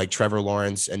 with like Trevor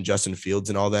Lawrence and Justin Fields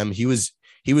and all them. He was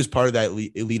part of that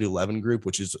Elite 11 group,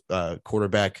 which is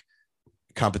quarterback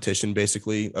competition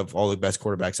basically of all the best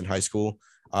quarterbacks in high school.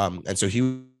 And so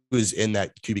he was in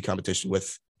that QB competition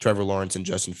with Trevor Lawrence and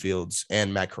Justin Fields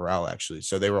and Matt Corral actually.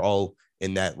 So they were all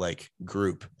in that like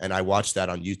group, and I watched that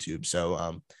on YouTube. So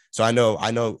I know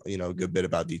a good bit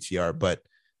about DTR, but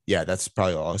yeah, that's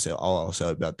probably all I'll say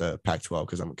about the Pac-12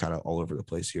 because I'm kind of all over the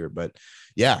place here. But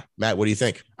yeah, Matt, what do you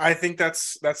think? I think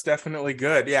that's definitely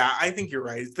good. Yeah, I think you're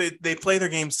right. They play their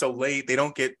games so late. They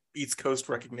don't get East Coast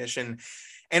recognition.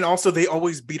 And also they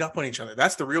always beat up on each other.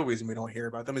 That's the real reason we don't hear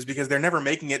about them, is because they're never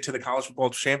making it to the college football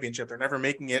championship. They're never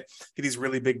making it to these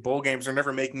really big bowl games. They're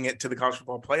never making it to the college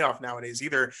football playoff nowadays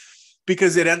either.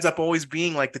 because it ends up always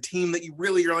being like the team that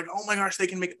you're like, oh my gosh, they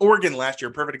can make Oregon last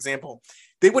year, perfect example.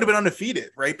 They would have been undefeated,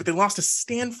 right? But they lost to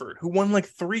Stanford, who won like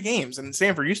 3 games. And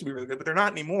Stanford used to be really good, but they're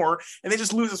not anymore. And they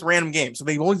just lose this random game. So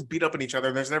they always beat up on each other.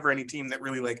 And there's never any team that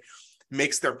really like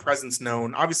makes their presence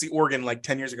known. Obviously, Oregon, like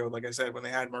 10 years ago, like I said, when they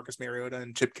had Marcus Mariota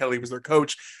and Chip Kelly was their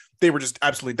coach, they were just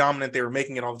absolutely dominant. They were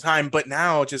making it all the time. But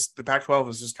now just the Pac-12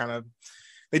 is just kind of,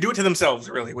 they do it to themselves,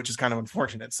 really, which is kind of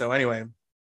unfortunate. So anyway,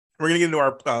 we're going to get into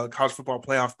our college football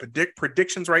playoff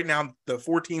predictions right now, the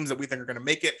 4 teams that we think are going to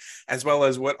make it, as well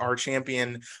as what our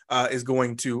champion is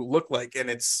going to look like. And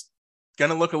it's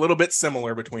going to look a little bit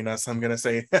similar between us, I'm going to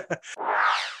say.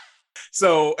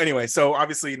 So anyway, so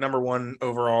obviously number 1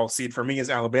 overall seed for me is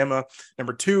Alabama.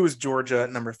 Number 2 is Georgia.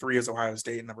 Number 3 is Ohio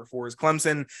State. And number 4 is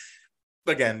Clemson.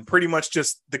 Again, pretty much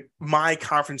just my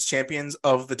conference champions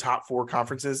of the top 4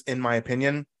 conferences, in my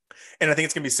opinion. And I think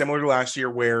it's going to be similar to last year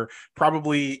where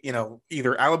probably,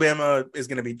 either Alabama is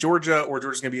going to be Georgia or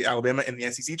Georgia's going to be Alabama in the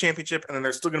SEC championship. And then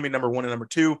they're still going to be number 1 and number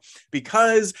 2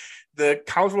 because the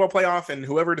college football playoff and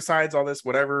whoever decides all this,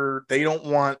 whatever, they don't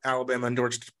want Alabama and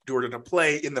Georgia to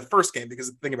play in the first game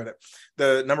because think about it.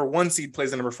 The number 1 seed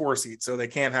plays the number 4 seed. So they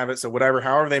can't have it. So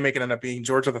however they make it end up being,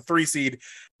 Georgia, the 3 seed,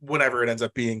 whatever it ends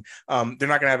up being, they're not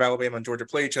going to have Alabama and Georgia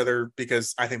play each other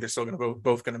because I think they're still going to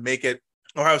both going to make it.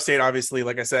 Ohio State, obviously,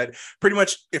 like I said, pretty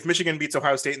much if Michigan beats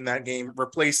Ohio State in that game,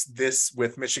 replace this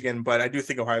with Michigan. But I do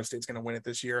think Ohio State's going to win it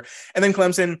this year. And then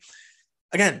Clemson,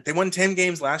 again, they won 10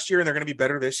 games last year and they're going to be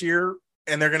better this year.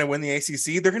 And they're going to win the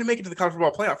ACC. They're going to make it to the college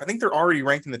football playoff. I think they're already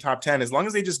ranked in the top 10. As long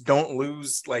as they just don't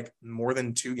lose like more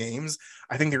than 2 games,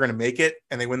 I think they're going to make it.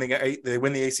 And they win the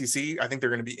ACC. I think they're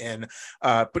going to be in.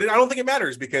 But I don't think it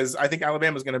matters because I think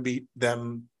Alabama is going to beat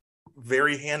them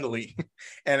very handily,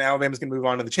 and Alabama's going to move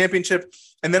on to the championship.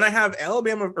 And then I have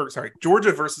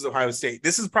Georgia versus Ohio State.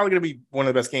 This is probably going to be one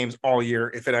of the best games all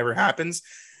year if it ever happens.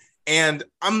 And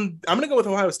I'm going to go with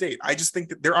Ohio State. I just think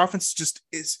that their offense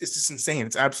is just insane.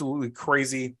 It's absolutely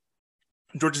crazy.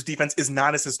 Georgia's defense is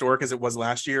not as historic as it was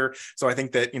last year. So I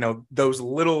think that, those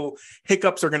little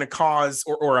hiccups are going to cause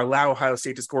or allow Ohio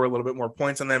State to score a little bit more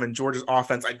points on them. And Georgia's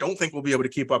offense, I don't think will be able to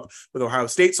keep up with Ohio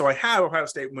State. So I have Ohio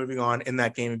State moving on in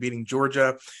that game and beating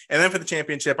Georgia. And then for the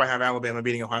championship, I have Alabama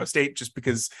beating Ohio State just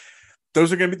because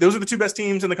those are the 2 best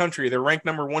teams in the country. They're ranked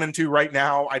number 1 and 2 right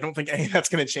now. I don't think any of that's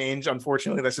going to change.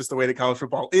 Unfortunately, that's just the way that college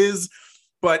football is.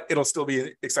 But it'll still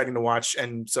be exciting to watch.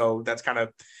 And so that's kind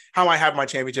of how I have my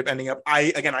championship ending up.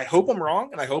 I hope I'm wrong.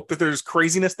 And I hope that there's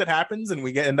craziness that happens and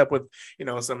we end up with,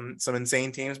 some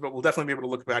insane teams, but we'll definitely be able to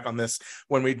look back on this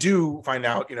when we do find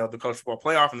out, the college football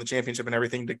playoff and the championship and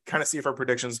everything to kind of see if our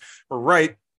predictions were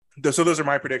right. So those are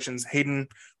my predictions. Hayden,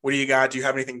 what do you got? Do you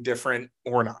have anything different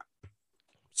or not?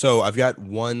 So I've got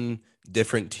one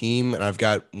different team and I've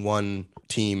got one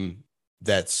team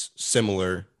that's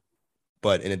similar,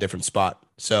 but in a different spot.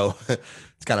 So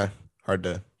it's kind of hard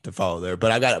to follow there.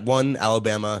 But I got one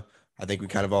Alabama. I think we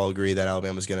kind of all agree that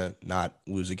Alabama's going to not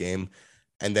lose a game.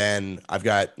 And then I've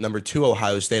got number 2,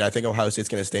 Ohio State. I think Ohio State's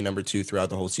going to stay number 2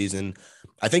 throughout the whole season.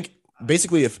 I think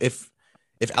basically if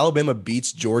Alabama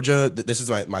beats Georgia, this is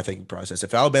my thinking process.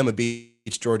 If Alabama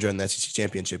beats Georgia in the SEC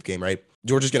championship game, right,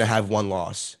 Georgia's going to have 1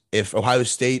 loss. If Ohio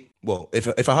State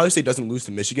doesn't lose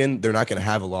to Michigan, they're not going to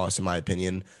have a loss, in my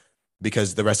opinion,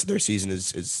 because the rest of their season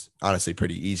is honestly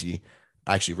pretty easy,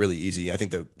 actually really easy. I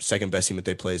think the second best team that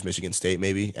they play is Michigan State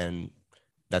maybe, and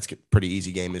that's a pretty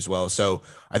easy game as well. So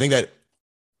I think that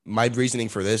my reasoning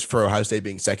for Ohio State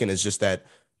being second is just that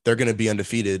they're going to be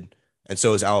undefeated, and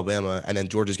so is Alabama, and then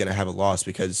Georgia's going to have a loss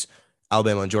because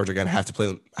Alabama and Georgia are going to have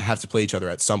to play each other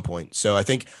at some point. So I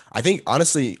think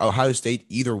honestly Ohio State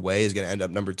either way is going to end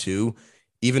up number 2.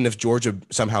 Even if Georgia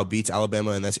somehow beats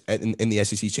Alabama in the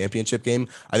SEC championship game,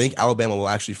 I think Alabama will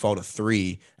actually fall to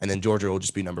 3, and then Georgia will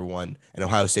just be number 1, and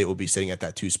Ohio State will be sitting at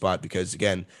that 2 spot. Because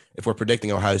again, if we're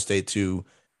predicting Ohio State to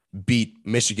beat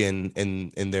Michigan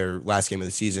in their last game of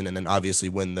the season, and then obviously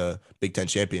win the Big Ten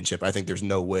championship, I think there's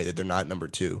no way that they're not number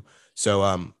 2. So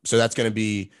that's going to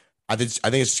be, I think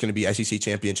it's just going to be SEC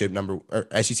championship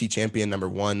SEC champion number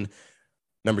 1.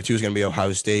 Number 2 is going to be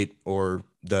Ohio State or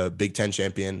the Big Ten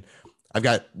champion. I've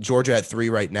got Georgia at 3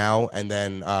 right now, and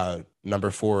then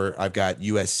number 4, I've got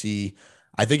USC.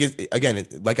 I think,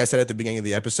 like I said at the beginning of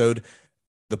the episode,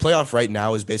 the playoff right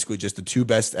now is basically just the 2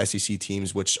 best SEC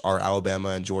teams, which are Alabama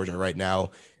and Georgia right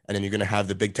now. And then you're going to have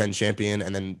the Big Ten champion,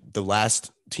 and then the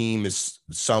last team is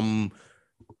some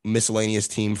miscellaneous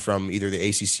team from either the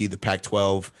ACC, the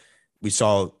Pac-12. We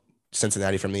saw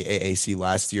Cincinnati from the AAC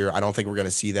last year. I don't think we're going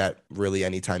to see that really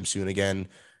anytime soon again,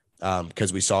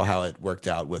 because we saw how it worked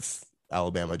out with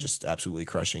Alabama just absolutely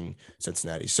crushing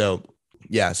Cincinnati. So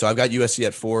I've got USC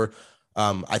at 4.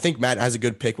 I think Matt has a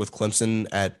good pick with Clemson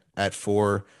at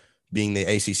 4 being the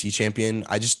ACC champion.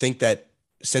 I just think that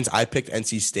since I picked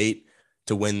NC State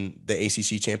to win the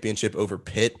ACC championship over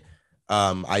Pitt,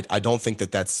 I don't think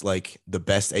that that's like the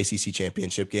best ACC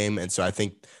championship game. And so I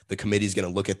think the committee is going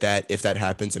to look at that if that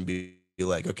happens and be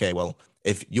like, okay, well,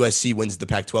 if USC wins the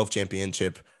Pac-12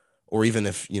 championship, or even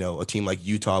if, a team like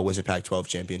Utah wins a Pac-12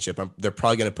 championship, they're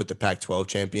probably going to put the Pac-12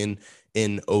 champion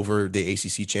in over the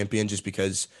ACC champion just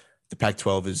because the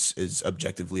Pac-12 is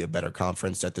objectively a better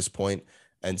conference at this point.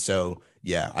 And so,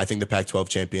 yeah, I think the Pac-12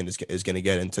 champion is going to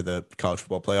get into the college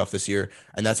football playoff this year.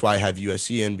 And that's why I have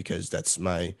USC in, because that's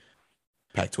my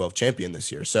Pac-12 champion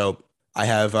this year. So I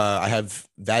have that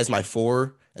as my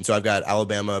 4. And so I've got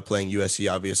Alabama playing USC,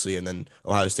 obviously, and then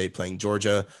Ohio State playing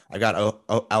Georgia. I got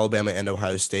Alabama and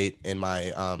Ohio State in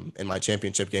my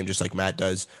championship game, just like Matt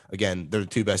does. Again, they're the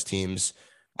 2 best teams.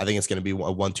 I think it's going to be a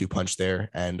 1-2 punch there.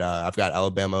 And I've got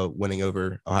Alabama winning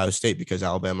over Ohio State because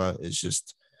Alabama is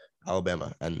just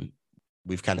Alabama. And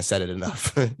we've kind of said it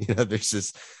enough.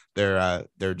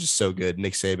 They're just so good.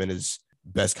 Nick Saban is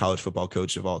best college football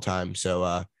coach of all time.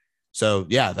 So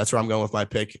yeah, that's where I'm going with my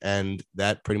pick. And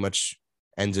that pretty much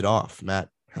ends it off. Matt,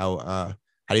 how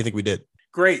do you think we did?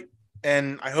 Great.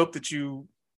 And I hope that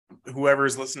whoever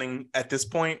is listening at this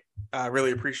point,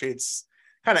 really appreciates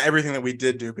kind of everything that we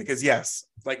did do, because yes,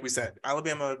 like we said,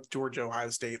 Alabama, Georgia, Ohio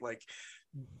State, like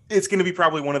it's going to be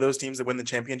probably one of those teams that win the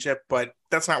championship, but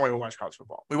that's not why we watch college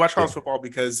football. We watch college football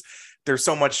because there's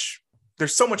so much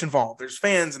involved. There's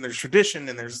fans and there's tradition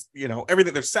and there's,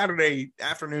 everything. There's Saturday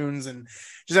afternoons and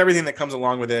just everything that comes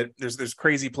along with it. There's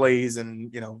crazy plays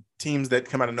and, teams that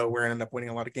come out of nowhere and end up winning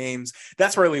a lot of games.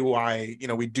 That's really why,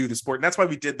 we do the sport. And that's why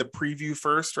we did the preview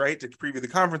first, right? To preview the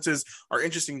conferences, our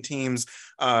interesting teams,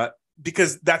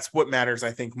 because that's what matters, I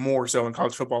think, more so in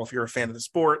college football if you're a fan of the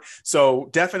sport. So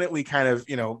definitely kind of,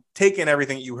 take in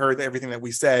everything that you heard, everything that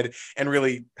we said, and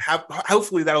really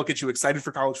hopefully that'll get you excited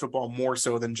for college football more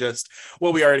so than just,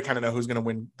 well, we already kind of know who's going to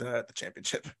win the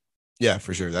championship. Yeah,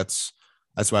 for sure. That's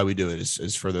why we do it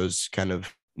is for those kind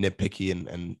of nitpicky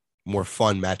and more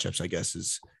fun matchups, I guess,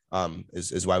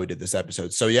 is why we did this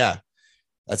episode. So yeah,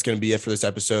 that's going to be it for this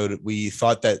episode. We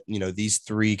thought that, these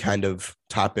 3 kind of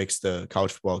topics, the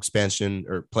college football expansion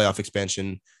or playoff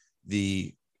expansion,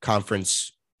 the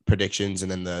conference predictions,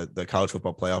 and then the college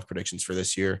football playoff predictions for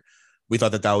this year, we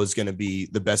thought that was going to be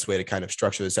the best way to kind of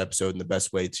structure this episode and the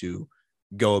best way to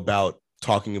go about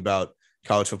talking about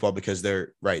college football, because there's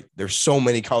so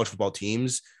many college football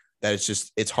teams that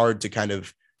it's hard to kind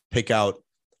of pick out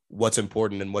what's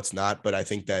important and what's not. But I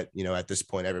think that, at this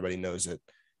point, everybody knows that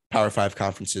Power 5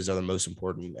 conferences are the most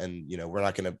important. And, we're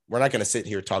not going to sit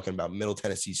here talking about Middle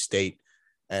Tennessee State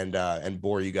and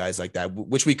bore you guys like that,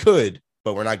 which we could,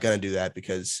 but we're not going to do that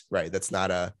because, that's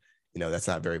not that's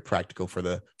not very practical for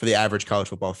the average college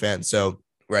football fan. So,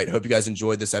 hope you guys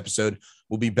enjoyed this episode.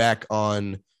 We'll be back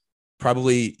on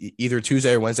probably either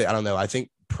Tuesday or Wednesday. I don't know. I think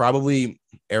probably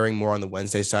airing more on the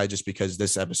Wednesday side, just because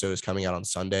this episode is coming out on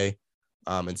Sunday.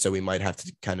 And so we might have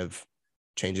to kind of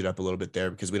change it up a little bit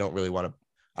there, because we don't really want to,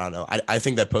 I don't know. I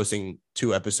think that posting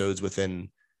 2 episodes within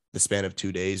the span of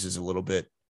 2 days is a little bit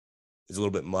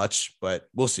much, but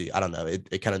we'll see. I don't know.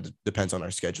 It kind of depends on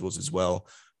our schedules as well.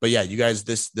 But yeah, you guys,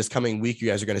 this coming week, you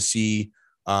guys are going to see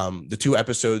the 2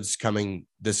 episodes coming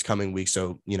this coming week.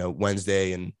 So,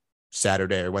 Wednesday and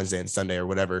Saturday, or Wednesday and Sunday, or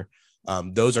whatever.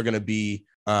 Those are going to be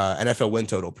NFL win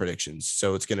total predictions.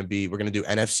 So we're going to do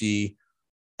NFC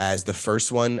as the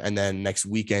first one. And then next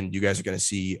weekend, you guys are going to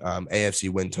see AFC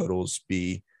win totals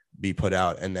be put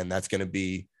out. And then that's going to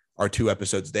be our 2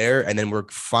 episodes there. And then we're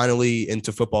finally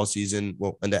into football season,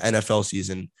 in the NFL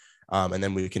season. And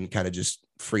then we can kind of just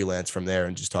freelance from there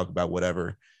and just talk about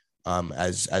whatever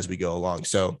as we go along.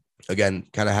 So again,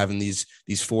 kind of having these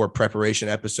 4 preparation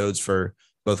episodes for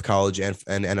both college and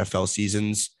NFL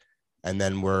seasons. And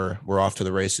then we're off to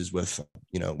the races with,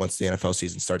 once the NFL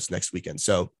season starts next weekend.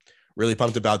 So really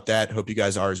pumped about that. Hope you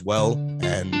guys are as well.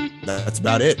 And that's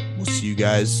about it. We'll see you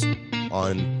guys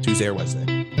on Tuesday or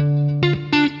Wednesday.